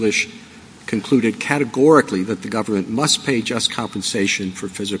First English concluded categorically that the government must pay just compensation for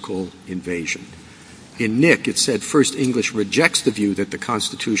physical invasion. In Nick, it said First English rejects the view that the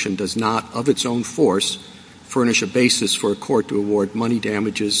Constitution does not, of its own force, furnish a basis for a court to award money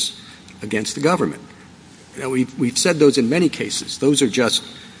damages against the government. You know, we've said those in many cases. Those are just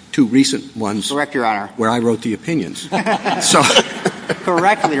two recent ones. Correct, Your Honor. Where I wrote the opinions.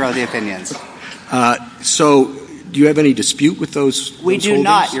 Correctly wrote the opinions. So do you have any dispute with those We do holdings?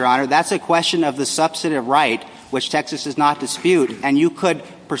 not, Your Honor. That's a question of the substantive right, which Texas does not dispute. And you could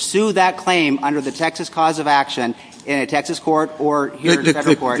pursue that claim under the Texas cause of action in a Texas court or here in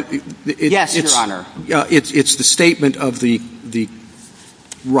federal court. Yes, Your Honor. It's the statement of the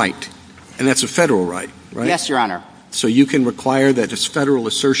right, and that's a federal right, right? Yes, Your Honor. So you can require that a federal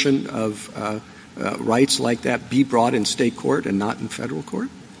assertion of rights like that be brought in state court and not in federal court?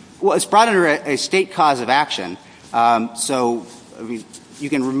 Well, it's brought under a state cause of action. So I mean, you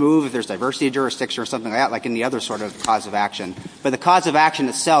can remove if there's diversity of jurisdiction or something like that, like any other sort of cause of action. But the cause of action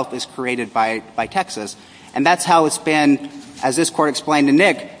itself is created by Texas. And that's how it's been, as this court explained to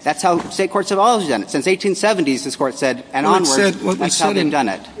Nick, that's how state courts have always done it. Since 1870s, this court said, and onward, that's how they've done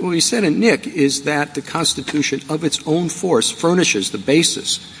it. What we said in Nick is that the Constitution of its own force furnishes the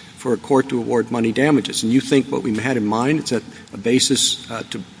basis for a court to award money damages. And you think what we had in mind is that a basis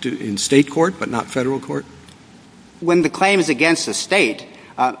in state court but not federal court? When the claim is against the state,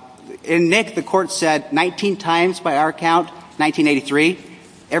 in Nick, the court said 19 times by our count, 1983.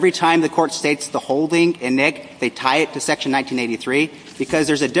 Every time the court states the holding in Nick, they tie it to Section 1983 because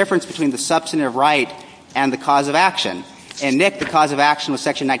there's a difference between the substantive right and the cause of action. In Nick, the cause of action was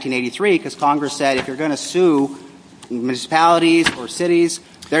Section 1983 because Congress said if you're going to sue municipalities or cities,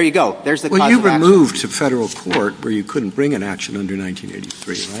 there you go. There's the cause of action. Well, you removed to federal court where you couldn't bring an action under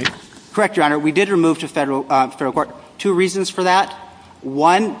 1983, right? Correct, Your Honor. We did remove to federal court. Two reasons for that.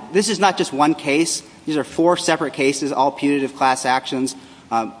 One, this is not just one case. These are 4 separate cases, all putative class actions.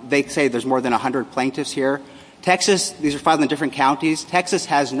 They say there's more than 100 plaintiffs here. Texas, these are filed in different counties. Texas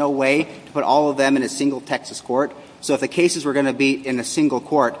has no way to put all of them in a single Texas court. So if the cases were going to be in a single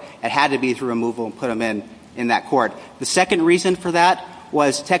court, it had to be through removal and put them in that court. The second reason for that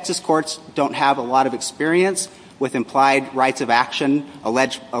was Texas courts don't have a lot of experience with implied rights of action,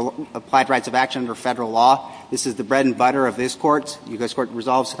 applied rights of action under federal law. This is the bread and butter of this court. U.S. court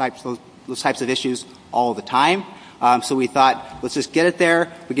resolves those types of issues all the time. So we thought, let's just get it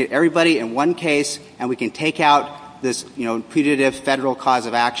there. We get everybody in one case, and we can take out this, putative federal cause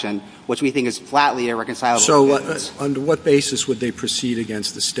of action, which we think is flatly irreconcilable. So under what basis would they proceed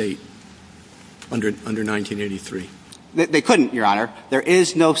against the state under 1983? They couldn't, Your Honor. There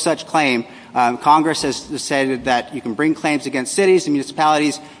is no such claim. Congress has decided that you can bring claims against cities and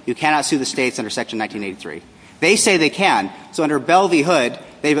municipalities. You cannot sue the states under Section 1983. They say they can. So under Bell v. Hood,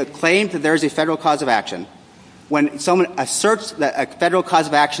 they've claimed that there is a federal cause of action. When someone asserts that a federal cause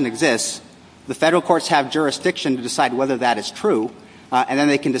of action exists, the federal courts have jurisdiction to decide whether that is true, and then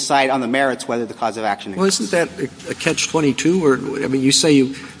they can decide on the merits whether the cause of action exists. Well, isn't that a catch-22? You say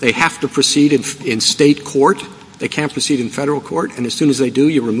they have to proceed in state court. They can't proceed in federal court, and as soon as they do,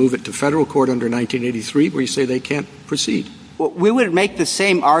 you remove it to federal court under 1983, where you say they can't proceed. Well, we would make the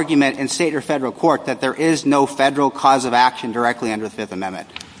same argument in state or federal court that there is no federal cause of action directly under the Fifth Amendment.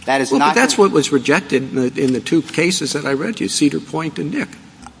 That is not. But that's what was rejected in the 2 cases that I read to you, Cedar Point and Nick.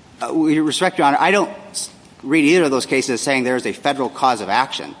 With respect, Your Honor, I don't read either of those cases as saying there is a federal cause of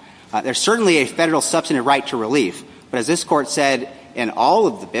action. There's certainly a federal substantive right to relief, but as this Court said in all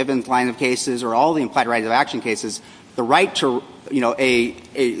of the Bivens line of cases or all the implied rights of action cases, the right to,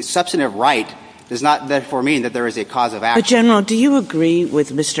 a substantive right does not therefore mean that there is a cause of action. But, General, do you agree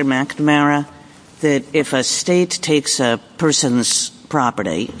with Mr. McNamara that if a state takes a person's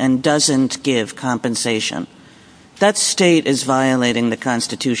property and doesn't give compensation, that state is violating the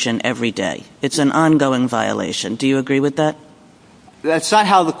Constitution every day? It's an ongoing violation. Do you agree with that? That's not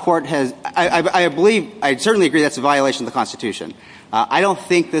how the Court has – I certainly agree that's a violation of the Constitution. I don't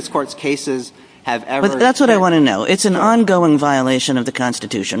think this Court's cases have ever – But that's what I want to know. It's an ongoing violation of the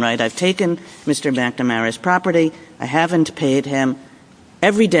Constitution, right? I've taken Mr. McNamara's property. I haven't paid him.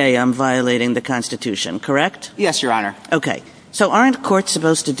 Every day I'm violating the Constitution, correct? Yes, Your Honor. Okay. So aren't courts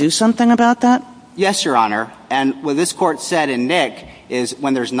supposed to do something about that? Yes, Your Honor. And what this Court said in Nick is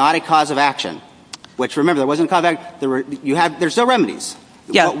when there's not a cause of action, which, remember, there wasn't a cause of action, there's no remedies.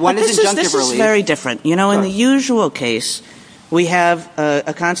 Yeah, One is injunctive relief. This is very different. In the usual case, we have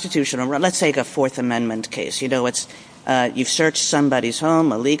a constitutional, let's take a Fourth Amendment case. It's you've searched somebody's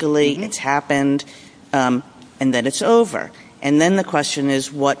home illegally, it's happened, and then it's over. And then the question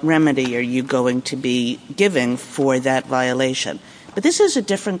is, what remedy are you going to be giving for that violation? But this is a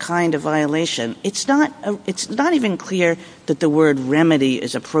different kind of violation. It's not even clear that the word remedy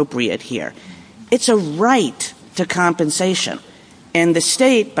is appropriate here. It's a right to compensation. And the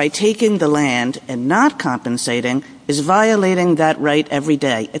state, by taking the land and not compensating, is violating that right every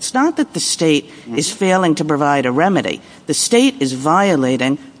day. It's not that the state is failing to provide a remedy. The state is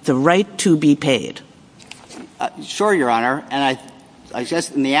violating the right to be paid. Sure, Your Honor. And I guess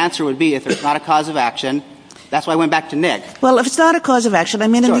the answer would be if there's not a cause of action. That's why I went back to Nick. Well, if it's not a cause of action,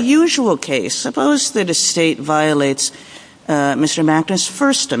 in Sure. the usual case, suppose that a state violates Mr. McNamara's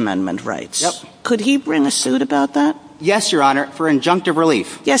First Amendment rights. Yep. Could he bring a suit about that? Yes, Your Honor, for injunctive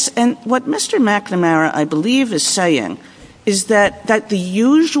relief. Yes, and what Mr. McNamara, I believe, is saying is that the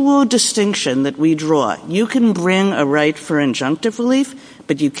usual distinction that we draw, you can bring a right for injunctive relief,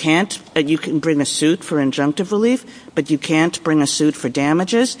 but you can't, you can bring a suit for injunctive relief, but you can't bring a suit for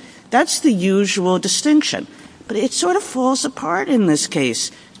damages. That's the usual distinction. But it sort of falls apart in this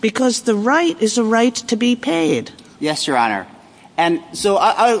case because the right is a right to be paid. Yes, Your Honor. And so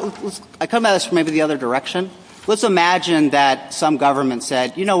I come at this from maybe the other direction. Let's imagine that some government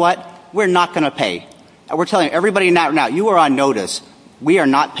said, you know what, we're not going to pay. We're telling everybody now, you are on notice. We are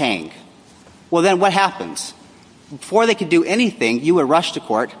not paying. Well, then what happens? Before they could do anything, you would rush to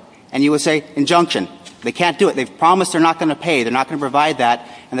court and you would say, injunction. They can't do it. They've promised they're not going to pay. They're not going to provide that.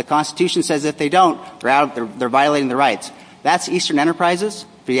 And the Constitution says if they don't, they're violating the rights. That's Eastern Enterprises,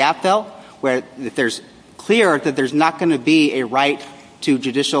 the APFL, where if there's clear that there's not going to be a right to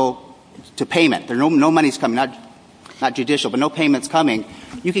payment. No money's coming, not judicial, but no payment's coming.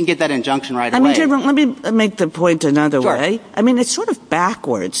 You can get that injunction right away. Let me make the point another Sure. way. It's sort of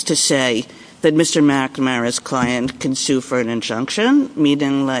backwards to say that Mr. McNamara's client can sue for an injunction,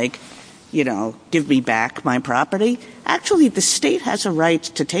 meaning give me back my property. Actually, the state has a right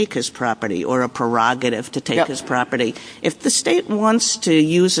to take his property or a prerogative to take his property. If the state wants to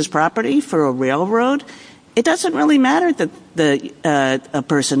use his property for a railroad, it doesn't really matter that a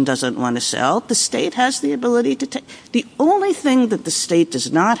person doesn't want to sell. The state has the ability to take. The only thing that the state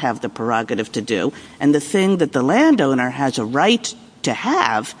does not have the prerogative to do, and the thing that the landowner has a right to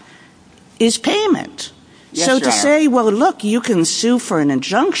have, is payment. Yes, so Your to Honor. say, well, look, you can sue for an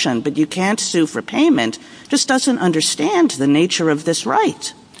injunction, but you can't sue for payment, just doesn't understand the nature of this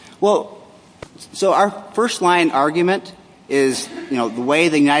right. Well, so our first line argument is, the way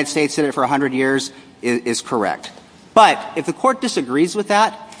the United States did it for 100 years is correct. But if the court disagrees with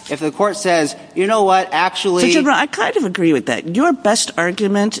that, if the court says, you know what, actually... So, General, I kind of agree with that. Your best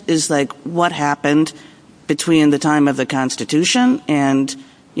argument is what happened between the time of the Constitution and,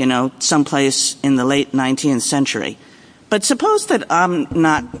 someplace in the late 19th century. But suppose that I'm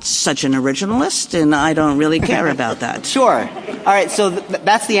not such an originalist and I don't really care about that. Sure. All right, so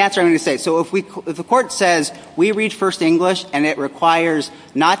that's the answer I'm going to say. So if the court says we read First English and it requires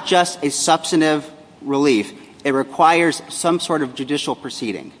not just a substantive relief, it requires some sort of judicial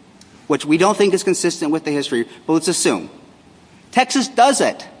proceeding, which we don't think is consistent with the history, but let's assume. Texas does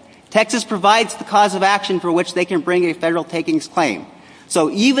it. Texas provides the cause of action for which they can bring a federal takings claim. So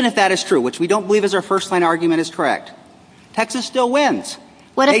even if that is true, which we don't believe is our first line argument is correct, Texas still wins.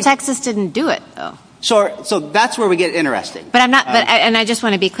 What if Texas didn't do it, though? Sure. So that's where we get interesting. But I'm not. And I just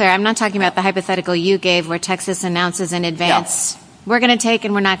want to be clear. I'm not talking about the hypothetical you gave, where Texas announces in advance, we're going to take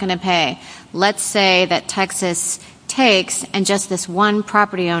and we're not going to pay. Let's say that Texas takes, and just this one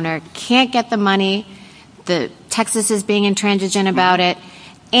property owner can't get the money. Texas is being intransigent about it.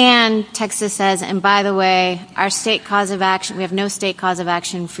 And Texas says, and by the way, our state cause of action, we have no state cause of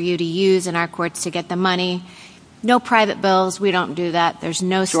action for you to use in our courts to get the money. No private bills. We don't do that. There's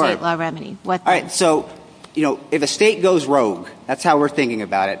no state law remedy. What then? All right. So, if a state goes rogue, that's how we're thinking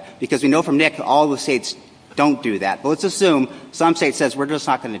about it, because we know from Nick all the states don't do that. But let's assume some state says we're just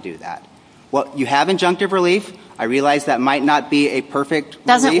not going to do that. Well, you have injunctive relief. I realize that might not be a perfect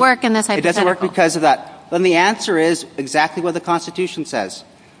Doesn't relief. work in this hypothetical. It doesn't work because of that. Then the answer is exactly what the Constitution says.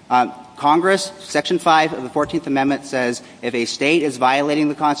 Congress, Section 5 of the 14th Amendment says if a state is violating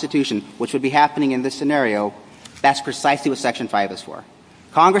the Constitution, which would be happening in this scenario, that's precisely what Section 5 is for.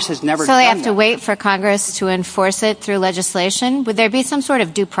 Congress has never done that. So they have to wait for Congress to enforce it through legislation? Would there be some sort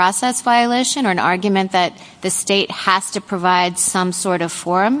of due process violation or an argument that the state has to provide some sort of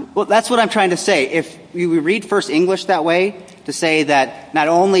forum? Well, that's what I'm trying to say. If we read First English that way, to say that not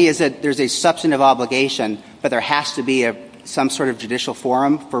only is it there's a substantive obligation, but there has to be a some sort of judicial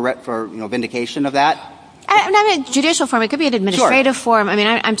forum for vindication of that? Not a judicial forum. It could be an administrative forum. I mean,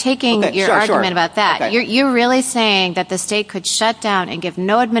 I'm taking your argument about that. Okay. You're really saying that the state could shut down and give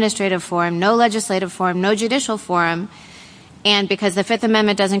no administrative forum, no legislative forum, no judicial forum, and because the Fifth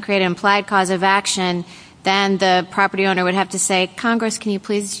Amendment doesn't create an implied cause of action, then the property owner would have to say, Congress, can you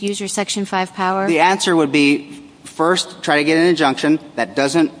please use your Section 5 power? The answer would be, first, try to get an injunction. That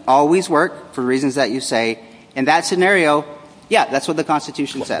doesn't always work for reasons that you say. In that scenario, yeah, that's what the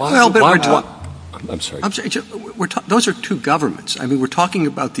Constitution says. I'm sorry. Those are two governments. I mean, we're talking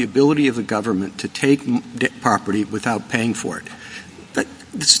about the ability of the government to take property without paying for it. But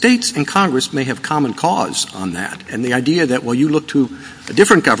the states and Congress may have common cause on that. And the idea that, you look to a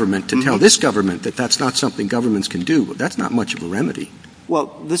different government to tell this government that that's not something governments can do, that's not much of a remedy. Well,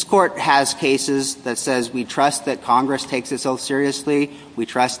 this Court has cases that says we trust that Congress takes its oath seriously. We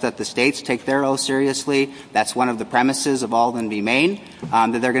trust that the states take their oath seriously. That's one of the premises of Alden v. Maine,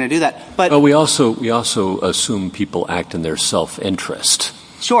 that they're going to do that. But we also assume people act in their self-interest.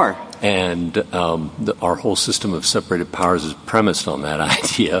 Sure. And our whole system of separated powers is premised on that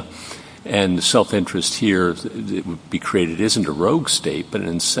idea. And the self-interest here that would be created isn't a rogue state, but an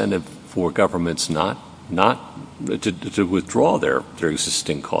incentive for governments not to withdraw their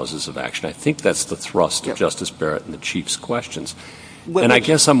existing causes of action. I think that's the thrust of Justice Barrett and the Chief's questions. I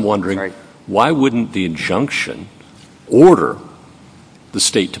guess I'm wondering, why wouldn't the injunction order the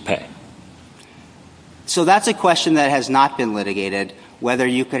state to pay? So that's a question that has not been litigated, whether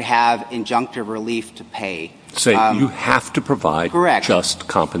you could have injunctive relief to pay. Say you have to provide just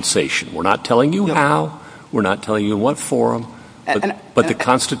compensation. We're not telling you how. We're not telling you in what forum. But the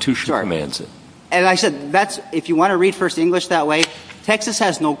Constitution commands it. And I said, if you want to read First English that way, Texas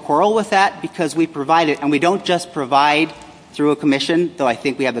has no quarrel with that because we provide it. And we don't just provide through a commission, though I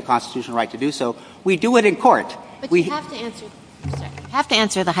think we have the constitutional right to do so. We do it in court. But you have to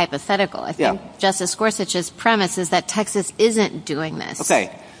answer the hypothetical. I think Justice Gorsuch's premise is that Texas isn't doing this.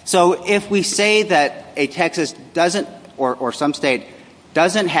 Okay. So if we say that a Texas doesn't, or some state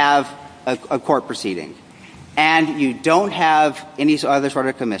doesn't have a court proceeding, and you don't have any other sort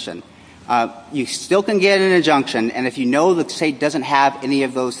of commission, you still can get an injunction, and if you know the state doesn't have any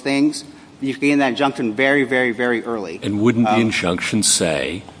of those things, you can get that injunction very, very, very early. And wouldn't the injunction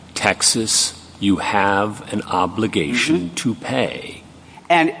say, Texas, you have an obligation to pay?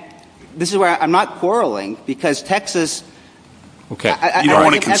 And this is where I'm not quarreling, because Texas... Okay. You don't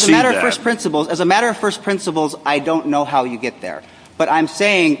want to concede that. As a matter of first principles, I don't know how you get there. But I'm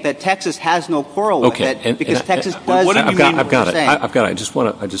saying that Texas has no quarrel with it because Texas does. I've got it. I just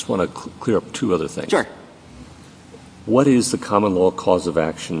want to clear up two other things. Sure. What is the common law cause of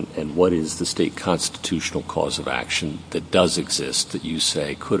action, and what is the state constitutional cause of action that does exist that you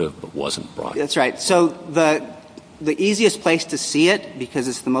say could have but wasn't brought? That's right. So the easiest place to see it, because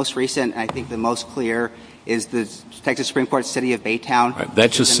it's the most recent and I think the most clear, is the Texas Supreme Court City of Baytown. Right.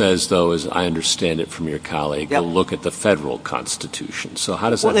 That just says, though, as I understand it from your colleague, they'll look at the federal Constitution. So how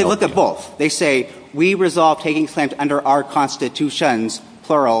does that help they look at both. They say, we resolve taking claims under our constitutions,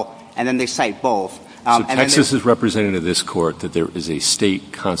 plural, and then they cite both. So Texas is representing to this Court that there is a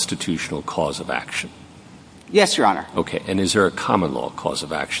state constitutional cause of action? Yes, Your Honor. Okay. And is there a common law cause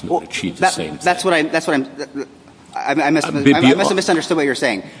of action that would achieve the same thing? I must have misunderstood what you're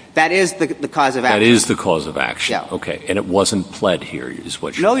saying. That is the cause of action. That is the cause of action. Yeah. Okay. And it wasn't pled here, is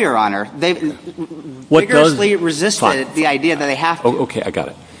what you're saying. No, Your Honor. They vigorously resisted the idea that they have to. Okay, I got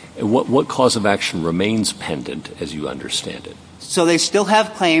it. And what cause of action remains pendant, as you understand it? So they still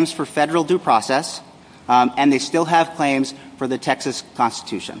have claims for federal due process, and they still have claims for the Texas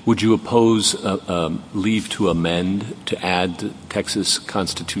Constitution. Would you oppose leave to amend to add the Texas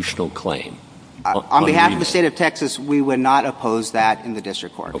constitutional claim? On behalf of the state of Texas, we would not oppose that in the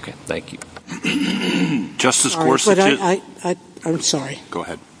district court. Okay, thank you. Justice Gorsuch. I'm sorry. Go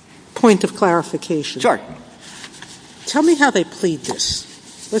ahead. Point of clarification. Sure. Tell me how they plead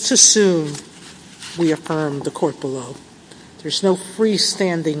this. Let's assume we affirm the court below. There's no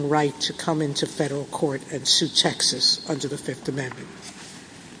freestanding right to come into federal court and sue Texas under the Fifth Amendment.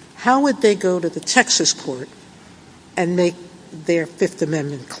 How would they go to the Texas court and make their Fifth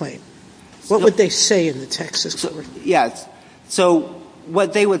Amendment claim? What would they say in the Texas court? Yes. So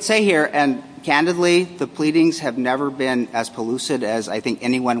what they would say here, and candidly, the pleadings have never been as pellucid as I think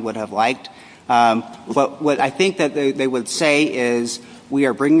anyone would have liked. But what I think that they would say is, we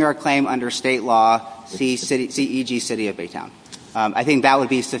are bringing our claim under state law, CEG City of Baytown. I think that would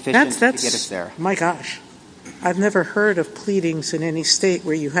be sufficient to get us there. My gosh. I've never heard of pleadings in any state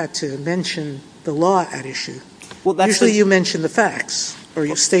where you had to mention the law at issue. Usually you mention the facts, or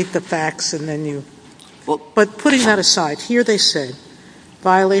you state the facts and then you But putting that aside, here they said,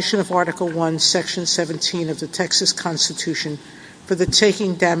 violation of Article 1, Section 17 of the Texas Constitution for the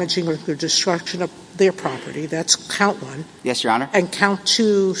taking, damaging, or the destruction of their property. That's count 1. Yes, Your Honor. And count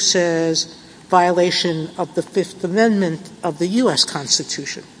 2 says violation of the Fifth Amendment of the U.S.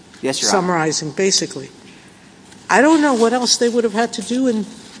 Constitution. Yes, Your Honor. Summarizing, basically. I don't know what else they would have had to do in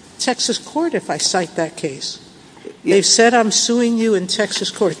Texas court if I cite that case. They've said I'm suing you in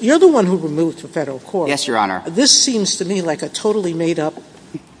Texas court. You're the one who removed to federal court. Yes, Your Honor. This seems to me like a totally made-up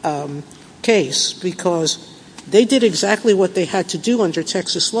case because they did exactly what they had to do under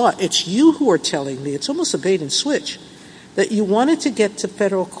Texas law. It's you who are telling me, it's almost a bait and switch, that you wanted to get to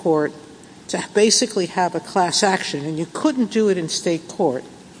federal court to basically have a class action, and you couldn't do it in state court.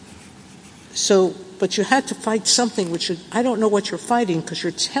 But you had to fight something which I don't know what you're fighting because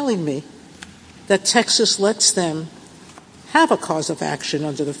you're telling me that Texas lets them have a cause of action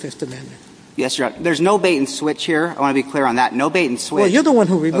under the Fifth Amendment. Yes, Your Honor. There's no bait and switch here. I want to be clear on that. No bait and switch. Well, you're the one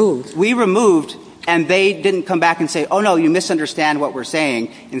who removed. We removed, and they didn't come back and say, oh, no, you misunderstand what we're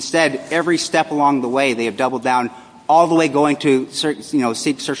saying. Instead, every step along the way, they have doubled down all the way going to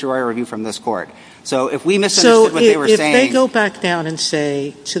seek certiorari review from this court. So if we misunderstood what they were saying. So if they go back down and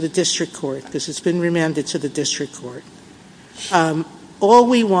say to the district court, because it's been remanded to the district court, all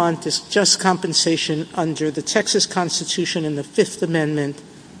we want is just compensation under the Texas Constitution and the Fifth Amendment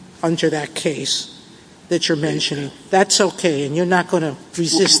under that case that you're mentioning. That's okay, and you're not going to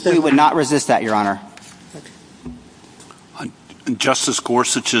resist that? We would not resist that, Your Honor. Okay. Justice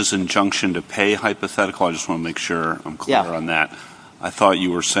Gorsuch's injunction to pay hypothetical, I just want to make sure I'm clear on that. I thought you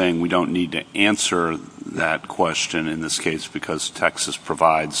were saying we don't need to answer that question in this case because Texas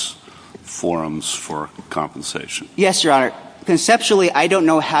provides forums for compensation. Yes, Your Honor. Conceptually, I don't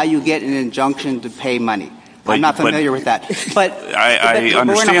know how you get an injunction to pay money. I'm not familiar with that. But I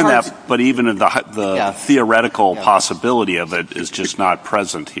understand that, but even the theoretical possibility of it is just not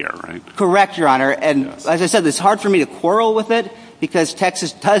present here, right? Correct, Your Honor. And as I said, it's hard for me to quarrel with it because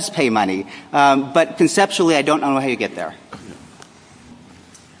Texas does pay money. But conceptually, I don't know how you get there.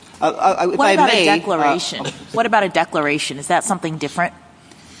 What about a declaration? What about a declaration? Is that something different?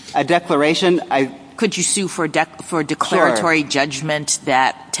 A declaration? Could you sue for declaratory judgment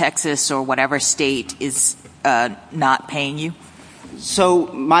that Texas or whatever state is not paying you? So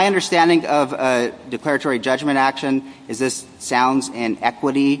my understanding of a declaratory judgment action is this sounds in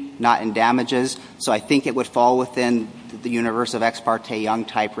equity, not in damages. So I think it would fall within the universe of ex parte Young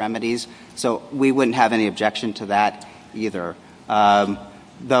type remedies. So we wouldn't have any objection to that either.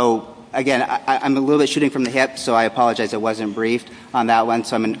 Though, again, I'm a little bit shooting from the hip, so I apologize I wasn't briefed on that one.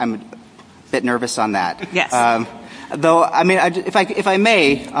 So I'm a bit nervous on that. Yes. Though, I mean, if I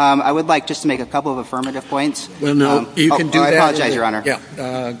may, I would like just to make a couple of affirmative points. Well, no, you can do that. I apologize, Your Honor.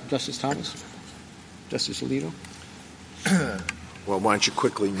 Yeah. Justice Thomas? Justice Alito? Well, why don't you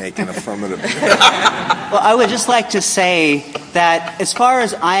quickly make an affirmative? Well, I would just like to say that as far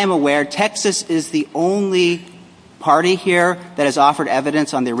as I am aware, Texas is the only party here that has offered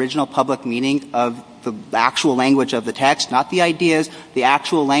evidence on the original public meaning of the actual language of the text, not the ideas, the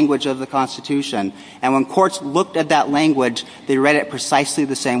actual language of the Constitution. And when courts looked at that language, they read it precisely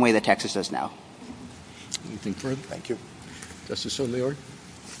the same way that Texas does now. Anything further? Thank you. Justice Sotomayor?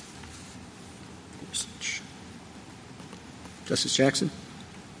 Justice Jackson?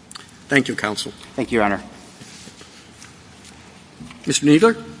 Thank you, counsel. Thank you, Your Honor. Mr.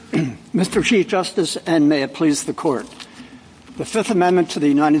 Kneedler? Mr. Chief Justice, and may it please the Court. The Fifth Amendment to the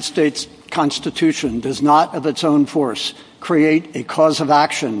United States Constitution does not, of its own force, create a cause of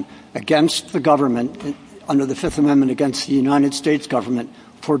action against the government, under the Fifth Amendment against the United States government,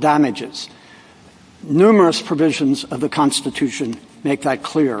 for damages. Numerous provisions of the Constitution make that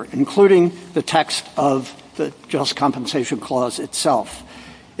clear, including the text of the Just Compensation Clause itself.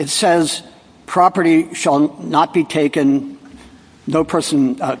 It says property shall not be taken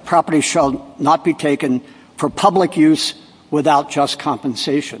property shall not be taken for public use without just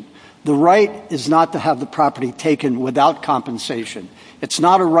compensation. The right is not to have the property taken without compensation. It's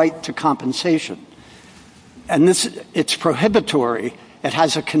not a right to compensation. And it's prohibitory. It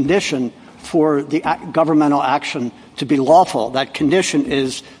has a condition for the governmental action to be lawful. That condition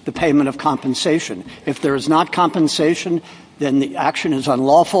is the payment of compensation. If there is not compensation, then the action is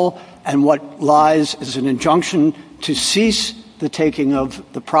unlawful, and what lies is an injunction to cease the taking of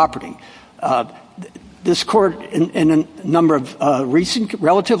the property. This Court, in a number of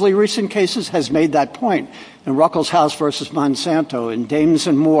relatively recent cases, has made that point. In Ruckelshaus versus Monsanto, in Dames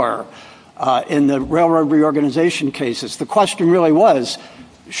and Moore, in the railroad reorganization cases, the question really was,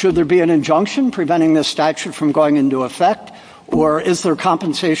 should there be an injunction preventing this statute from going into effect, Or is there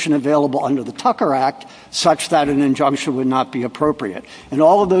compensation available under the Tucker Act such that an injunction would not be appropriate? In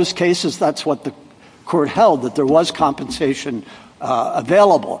all of those cases, that's what the court held, that there was compensation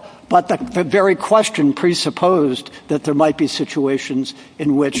available. But the very question presupposed that there might be situations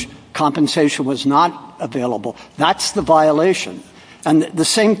in which compensation was not available. That's the violation. And the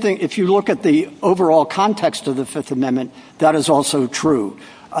same thing, if you look at the overall context of the Fifth Amendment, that is also true.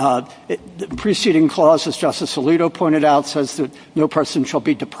 The preceding clause, as Justice Alito pointed out, says that no person shall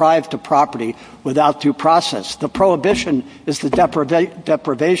be deprived of property without due process. The prohibition is the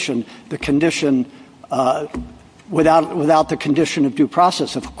deprivation, the condition without the condition of due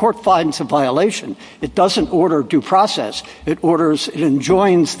process. If a court finds a violation, it doesn't order due process. It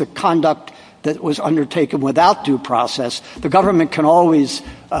enjoins the conduct that was undertaken without due process. The government can always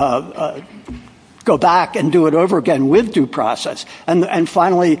go back and do it over again with due process. And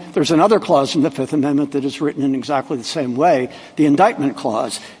finally, there's another clause in the Fifth Amendment that is written in exactly the same way, the indictment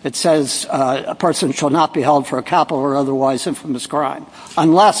clause. It says a person shall not be held for a capital or otherwise infamous crime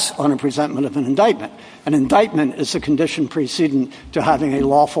unless on a presentment of an indictment. An indictment is a condition precedent to having a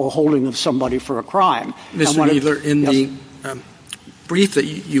lawful holding of somebody for a crime. Mr. Kneedler, in the brief that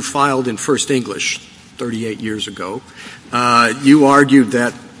you filed in First English 38 years ago, you argued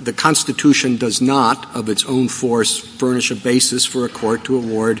that the Constitution does not, of its own force, furnish a basis for a court to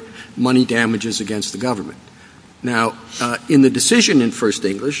award money damages against the government. Now, in the decision in First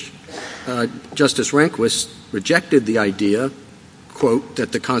English, Justice Rehnquist rejected the idea, quote,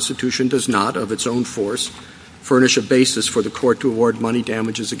 that the Constitution does not, of its own force, furnish a basis for the court to award money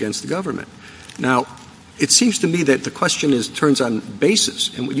damages against the government. Now, it seems to me that the question turns on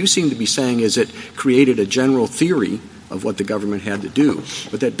basis, and what you seem to be saying is it created a general theory of what the government had to do,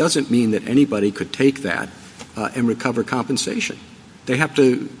 but that doesn't mean that anybody could take that and recover compensation. They have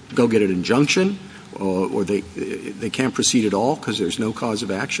to go get an injunction, or they can't proceed at all because there's no cause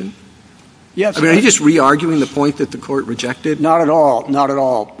of action? Yes. I mean, are you just re-arguing the point that the court rejected? Not at all. Not at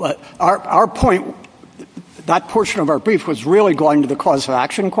all. But our point, that portion of our brief was really going to the cause of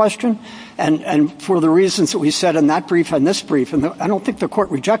action question, and for the reasons that we said in that brief and this brief, and I don't think the court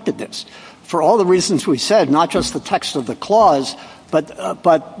rejected this. For all the reasons we said, not just the text of the clause, but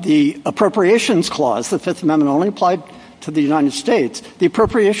the appropriations clause, the Fifth Amendment only applied to the United States, the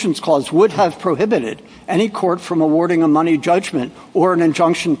appropriations clause would have prohibited any court from awarding a money judgment or an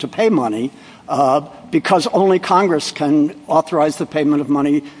injunction to pay money because only Congress can authorize the payment of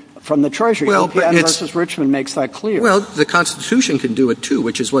money from the Treasury. Well, OPM versus Richmond makes that clear. Well, the Constitution can do it, too,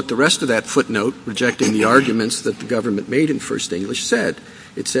 which is what the rest of that footnote, rejecting the arguments that the government made in First English, said.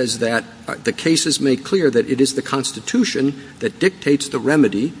 It says that the cases make clear that it is the Constitution that dictates the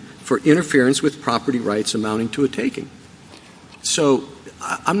remedy for interference with property rights amounting to a taking. So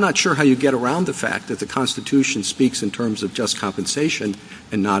I'm not sure how you get around the fact that the Constitution speaks in terms of just compensation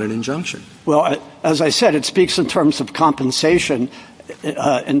and not an injunction. Well, as I said, it speaks in terms of compensation,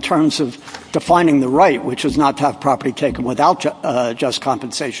 in terms of defining the right, which is not to have property taken without just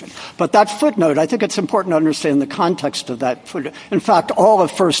compensation. But that footnote, I think it's important to understand the context of that footnote. In fact, all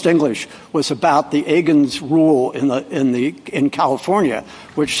of First English was about the Agins rule in California,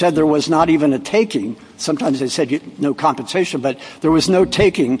 which said there was not even a taking. Sometimes they said no compensation, but there was no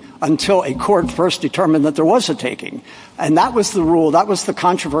taking until a court first determined that there was a taking. And that was the rule. That was the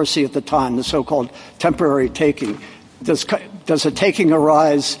controversy at the time, the so-called temporary taking. Does a taking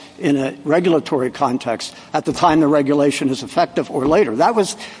arise in a regulatory context at the time the regulation is effective or later? That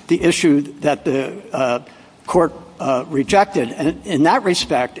was the issue that the court rejected. And in that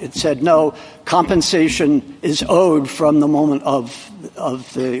respect, it said, no, compensation is owed from the moment of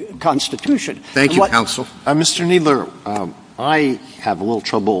the Constitution. Thank you, counsel. Mr. Kneedler, I have a little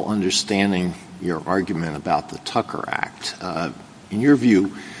trouble understanding your argument about the Tucker Act. In your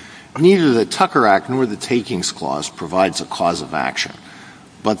view, neither the Tucker Act nor the Takings Clause provides a cause of action.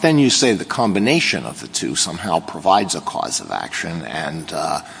 But then you say the combination of the two somehow provides a cause of action, and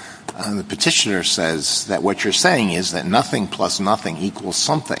the petitioner says that what you're saying is that nothing plus nothing equals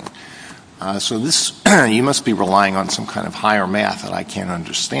something. So this, you must be relying on some kind of higher math that I can't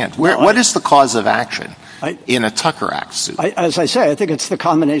understand. What is the cause of action in a Tucker Act suit? As I say, I think it's the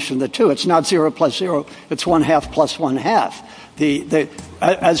combination of the two. It's not 0 plus 0. It's 1/2 plus 1/2.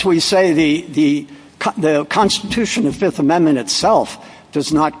 As we say, the Constitution, the Fifth Amendment itself,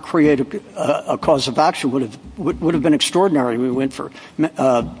 does not create a cause of action. Would have been extraordinary. We went for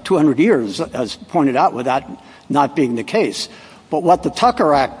 200 years, as pointed out, with that not being the case. But what the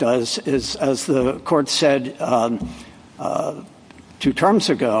Tucker Act does is, as the Court said 3 terms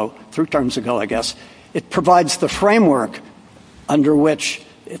ago, I guess, it provides the framework under which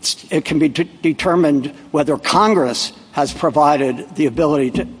it can be determined whether Congress has provided the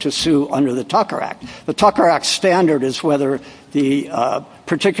ability to sue under the Tucker Act. The Tucker Act standard is whether the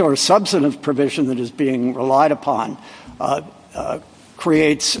particular substantive provision that is being relied upon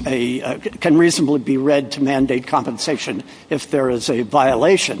can reasonably be read to mandate compensation if there is a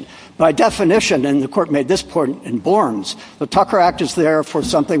violation. By definition, and the Court made this point in Borns, the Tucker Act is there for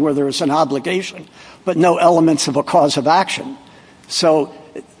something where there is an obligation, but no elements of a cause of action. So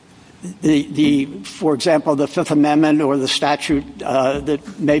for example, the Fifth Amendment or the statute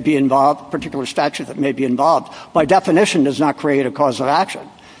that may be involved, particular statute that may be involved, by definition does not create a cause of action.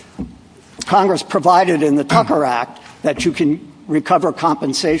 Congress provided in the Tucker Act that you can recover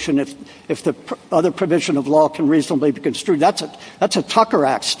compensation if the other provision of law can reasonably be construed. That's a Tucker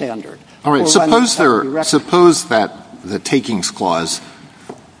Act standard. All right. Suppose that the takings clause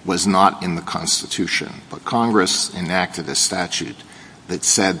was not in the Constitution, but Congress enacted a statute that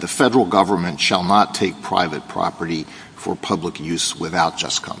said the federal government shall not take private property for public use without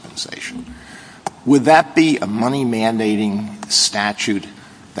just compensation. Would that be a money-mandating statute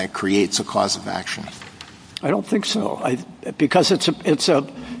that creates a cause of action? I don't think so. Because it's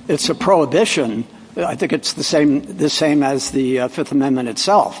a prohibition. I think it's the same as the Fifth Amendment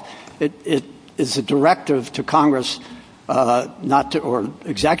itself. It is a directive to Congress or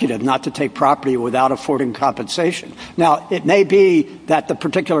executive not to take property without affording compensation. Now, it may be that the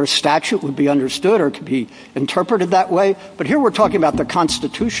particular statute would be understood or could be interpreted that way, but here we're talking about the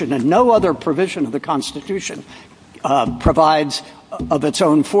Constitution, and no other provision of the Constitution provides of its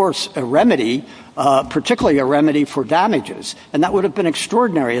own force a remedy, particularly a remedy for damages. And that would have been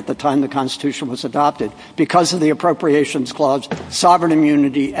extraordinary at the time the Constitution was adopted because of the Appropriations Clause, sovereign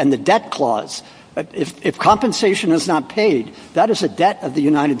immunity, and the debt clause. If compensation is not paid, that is a debt of the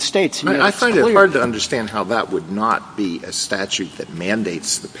United States. I find it hard to understand how that would not be a statute that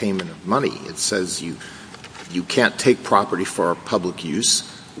mandates the payment of money. It says you can't take property for public use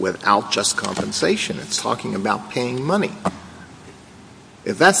without just compensation. It's talking about paying money.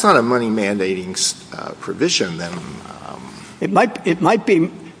 If that's not a money-mandating provision, then it might be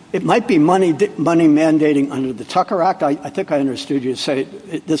money mandating under the Tucker Act. I think I understood you say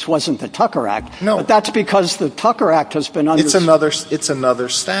this wasn't the Tucker Act. No, but that's because the Tucker Act has been under. It's another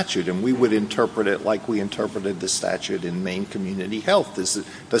statute, and we would interpret it like we interpreted the statute in Maine Community Health.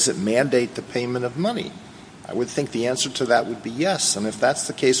 Does it mandate the payment of money? I would think the answer to that would be yes. And if that's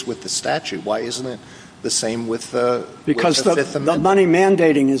the case with the statute, why isn't it the same with the Because with the Fifth Amendment? The money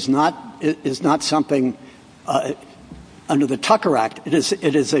mandating is not something under the Tucker Act. It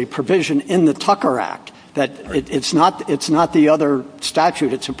is a provision in the Tucker Act that it's not the other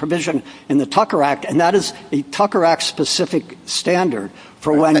statute. It's a provision in the Tucker Act, and that is a Tucker Act specific standard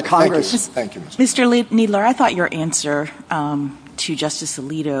for when Congress. Thank you, Mr. Kneedler. I thought your answer to Justice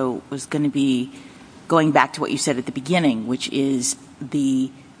Alito was going to be going back to what you said at the beginning, which is the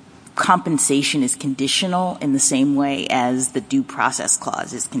compensation is conditional in the same way as the due process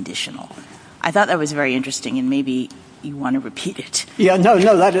clause is conditional. I thought that was very interesting, and maybe you want to repeat it. Yeah, no.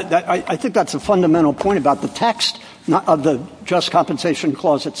 I think that's a fundamental point about the text, not of the just compensation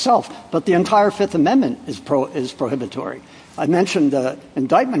clause itself, but the entire Fifth Amendment is prohibitory. I mentioned the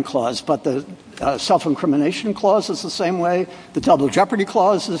indictment clause, but the self-incrimination clause is the same way. The double jeopardy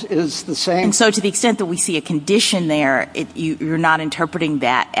clause is the same. And so to the extent that we see a condition there, you're not interpreting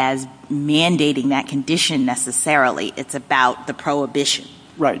that as mandating that condition necessarily. It's about the prohibition.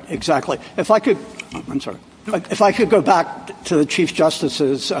 Right, exactly. If I could go back to the Chief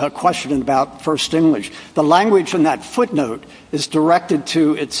Justice's question about First English, the language in that footnote is directed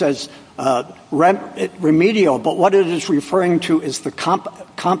to, it says, remedial, but what it is referring to is the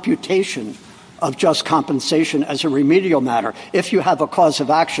computation of just compensation as a remedial matter. If you have a cause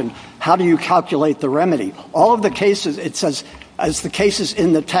of action, how do you calculate the remedy? All of the cases, it says, as the cases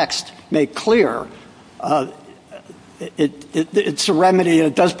in the text make clear, it's a remedy and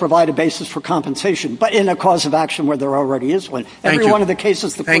it does provide a basis for compensation, but in a cause of action where there already is one. Every one of the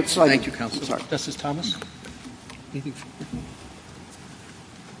cases the Court cited. Thank you, counsel. Sorry. Justice Thomas?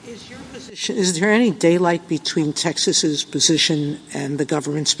 Is there any daylight between Texas's position and the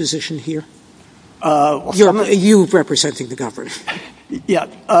government's position here? You representing the government. Yeah.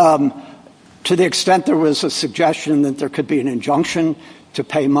 To the extent there was a suggestion that there could be an injunction to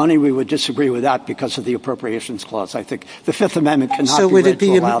pay money, we would disagree with that because of the Appropriations Clause. I think the Fifth Amendment cannot be read to allow that. So would it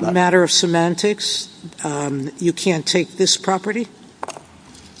be a matter of semantics? You can't take this property?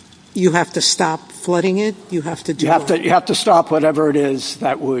 You have to stop flooding it? You have to do You have to stop whatever it is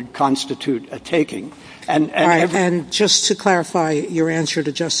that would constitute a taking. And just to clarify your answer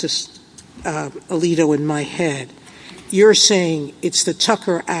to Justice Alito in my head, you're saying it's the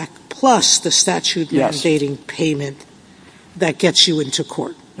Tucker Act plus the statute mandating payment that gets you into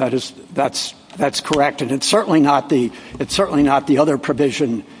court. That's correct, and it's certainly not the other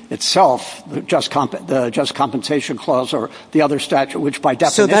provision itself, the just compensation clause or the other statute, which by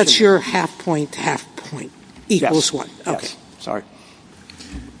definition. So that's your half point equals one. Okay. Yes. Sorry.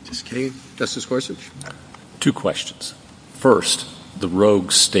 Justice Gorsuch. 2 questions. First, the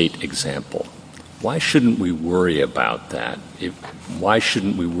rogue state example. Why shouldn't we worry about that? Why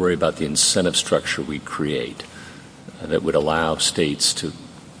shouldn't we worry about the incentive structure we create that would allow states to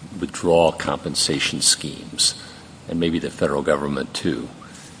withdraw compensation schemes, and maybe the federal government too,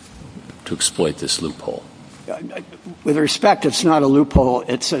 to exploit this loophole? With respect, it's not a loophole.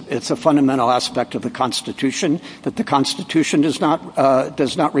 It's a fundamental aspect of the Constitution, that the Constitution does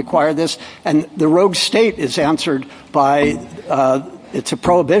not require this. And the rogue state is answered by it's a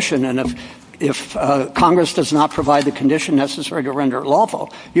prohibition. And if Congress does not provide the condition necessary to render it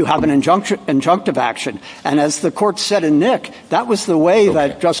lawful, you have an injunctive action. And as the court said in Nick, that was the way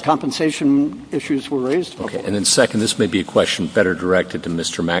that just compensation issues were raised. Okay. And then second, this may be a question better directed to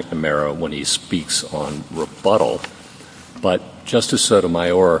Mr. McNamara when he speaks on rebuttal. But Justice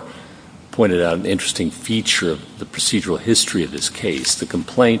Sotomayor pointed out an interesting feature of the procedural history of this case. The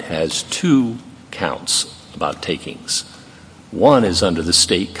complaint has 2 counts about takings. One is under the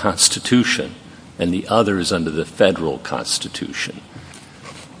state constitution, and the other is under the federal constitution.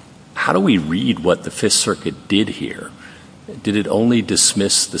 How do we read what the Fifth Circuit did here? Did it only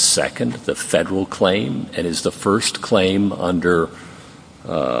dismiss the second, the federal claim, and is the first claim under,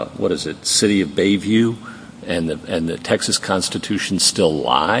 City of Bayview, and the Texas Constitution still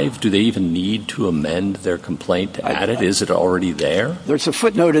live? Do they even need to amend their complaint to add it? Is it already there? There's a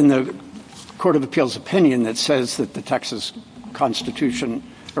footnote in the Court of Appeals opinion that says that the Texas Constitution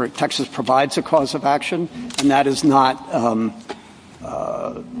or Texas provides a cause of action, and that is not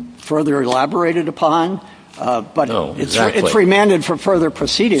further elaborated upon. But it's remanded for further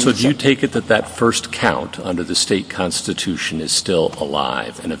proceedings. So do you take it that first count under the state constitution is still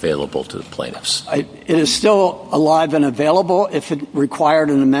alive and available to the plaintiffs? It is still alive and available if it required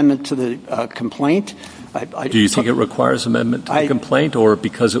an amendment to the complaint. Do you think it requires amendment to the complaint, or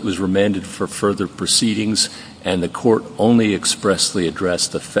because it was remanded for further proceedings and the court only expressly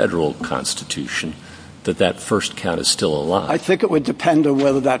addressed the federal constitution, that first count is still alive? I think it would depend on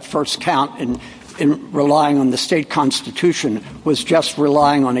whether that first count in relying on the state constitution was just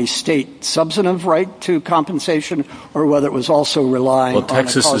relying on a state substantive right to compensation, or whether it was also relying on a cause of action. Well,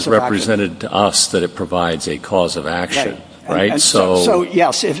 Texas has represented to us that it provides a cause of action. Right. And so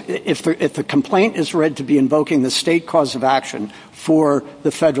yes, if the complaint is read to be invoking the state cause of action for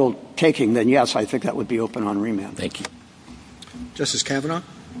the federal taking, then yes, I think that would be open on remand. Thank you. Justice Kavanaugh?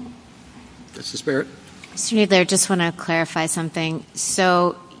 Justice Barrett? Mr. Kneedler, just want to clarify something.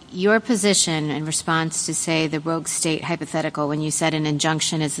 So your position in response to, say, the rogue state hypothetical, when you said an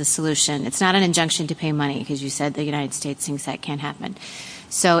injunction is the solution, it's not an injunction to pay money, because you said the United States thinks that can't happen.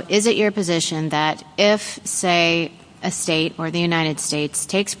 So is it your position that if, say, a state or the United States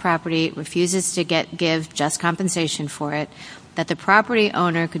takes property, refuses to give just compensation for it, that the property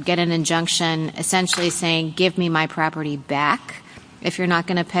owner could get an injunction essentially saying, give me my property back if you're not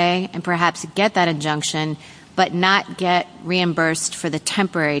going to pay, and perhaps get that injunction but not get reimbursed for the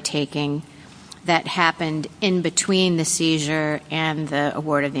temporary taking that happened in between the seizure and the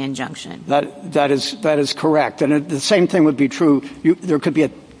award of the injunction? That is correct. And the same thing would be true. There could be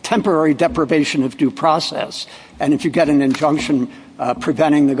a temporary deprivation of due process. And if you get an injunction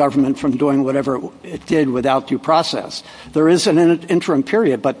preventing the government from doing whatever it did without due process, there is an interim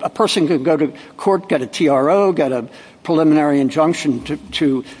period. But a person could go to court, get a TRO, get a preliminary injunction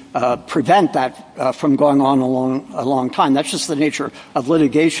to prevent that from going on a long time. That's just the nature of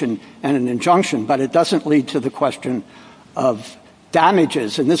litigation and an injunction. But it doesn't lead to the question of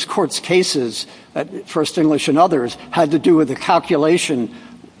damages. And this Court's cases, First English and others, had to do with the calculation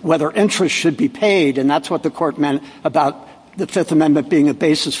whether interest should be paid, and that's what the Court meant about the Fifth Amendment being a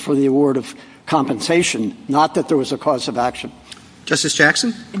basis for the award of compensation, not that there was a cause of action. Justice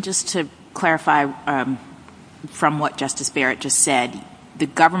Jackson? And just to clarify from what Justice Barrett just said, the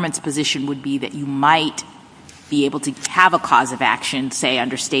government's position would be that you might be able to have a cause of action, say,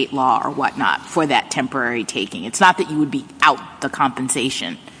 under state law or whatnot, for that temporary taking. It's not that you would be out the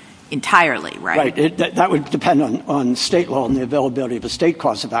compensation entirely, right? Right. That would depend on state law and the availability of a state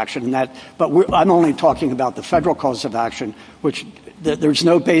cause of action. But I'm only talking about the federal cause of action, which there's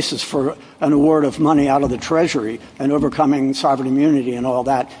no basis for an award of money out of the Treasury and overcoming sovereign immunity and all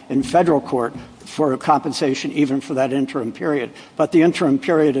that in federal court for compensation even for that interim period. But the interim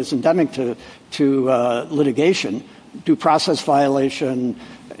period is endemic to litigation. due process violation,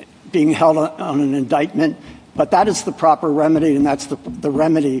 being held on an indictment. But that is the proper remedy, and that's the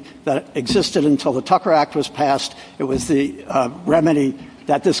remedy that existed until the Tucker Act was passed. It was the remedy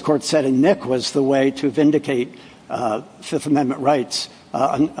that this Court said in Nick was the way to vindicate Fifth Amendment rights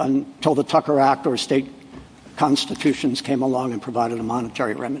until the Tucker Act or state constitutions came along and provided a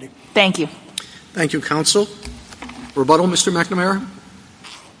monetary remedy. Thank you. Thank you, counsel. Rebuttal, Mr. McNamara?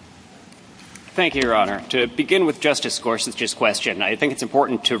 Thank you, Your Honor. To begin with Justice Gorsuch's question, I think it's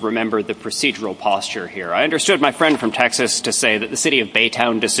important to remember the procedural posture here. I understood my friend from Texas to say that the City of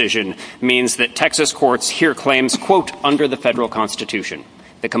Baytown decision means that Texas courts hear claims, quote, under the federal Constitution.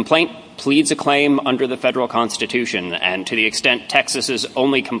 The complaint pleads a claim under the federal Constitution, and to the extent Texas's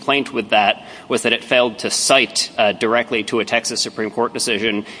only complaint with that was that it failed to cite directly to a Texas Supreme Court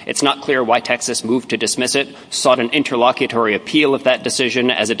decision, it's not clear why Texas moved to dismiss it, sought an interlocutory appeal of that decision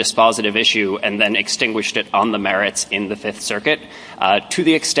as a dispositive issue, and then extinguished it on the merits in the Fifth Circuit. To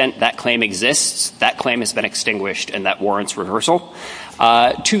the extent that claim exists, that claim has been extinguished, and that warrants reversal.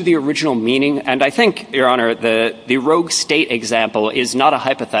 To the original meaning, and I think, Your Honor, the rogue state example is not a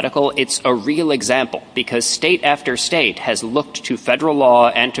hypothetical, it's a real example, because state after state has looked to federal law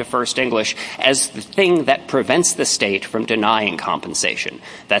and to First English as the thing that prevents the state from denying compensation.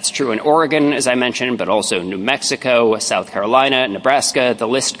 That's true in Oregon, as I mentioned, but also New Mexico, South Carolina, Nebraska. The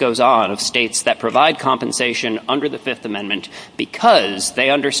list goes on of states that provide compensation under the Fifth Amendment because they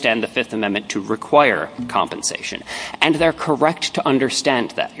understand the Fifth Amendment to require compensation. And they're correct to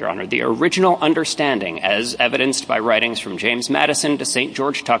understand that, Your Honor. The original understanding, as evidenced by writings from James Madison to St.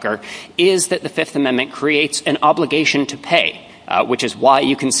 George Tucker, is that the Fifth Amendment creates an obligation to pay, which is why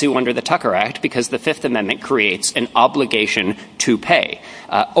you can sue under the Tucker Act, because the Fifth Amendment creates an obligation to pay.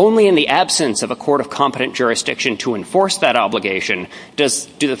 Only in the absence of a court of competent jurisdiction to enforce that obligation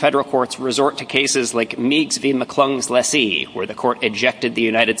do the federal courts resort to cases like Meigs v. McClung's lessee, where the court ejected the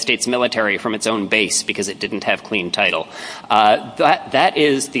United States military from its own base because it didn't have clean title. That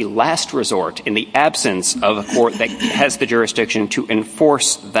is the last resort in the absence of a court that has the jurisdiction to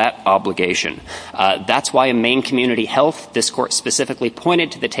enforce that obligation. That's why in Maine Community Health, this court specifically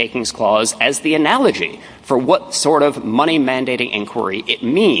pointed to the Takings Clause as the analogy for what sort of money-mandating inquiry it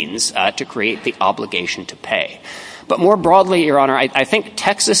means to create the obligation to pay. But more broadly, Your Honor, I think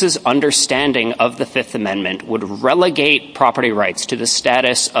Texas's understanding of the Fifth Amendment would relegate property rights to the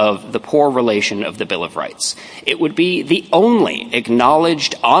status of the poor relation of the Bill of Rights. It would be the only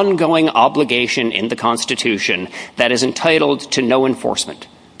acknowledged ongoing obligation in the Constitution that is entitled to no enforcement,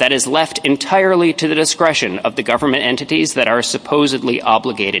 that is left entirely to the discretion of the government entities that are supposedly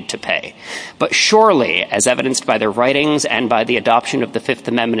obligated to pay. But surely, as evidenced by their writings and by the adoption of the Fifth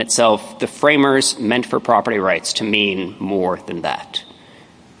Amendment itself, the framers meant for property rights to mean more than that.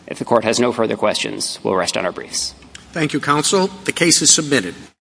 If the Court has no further questions, we'll rest on our briefs. Thank you, counsel. The case is submitted.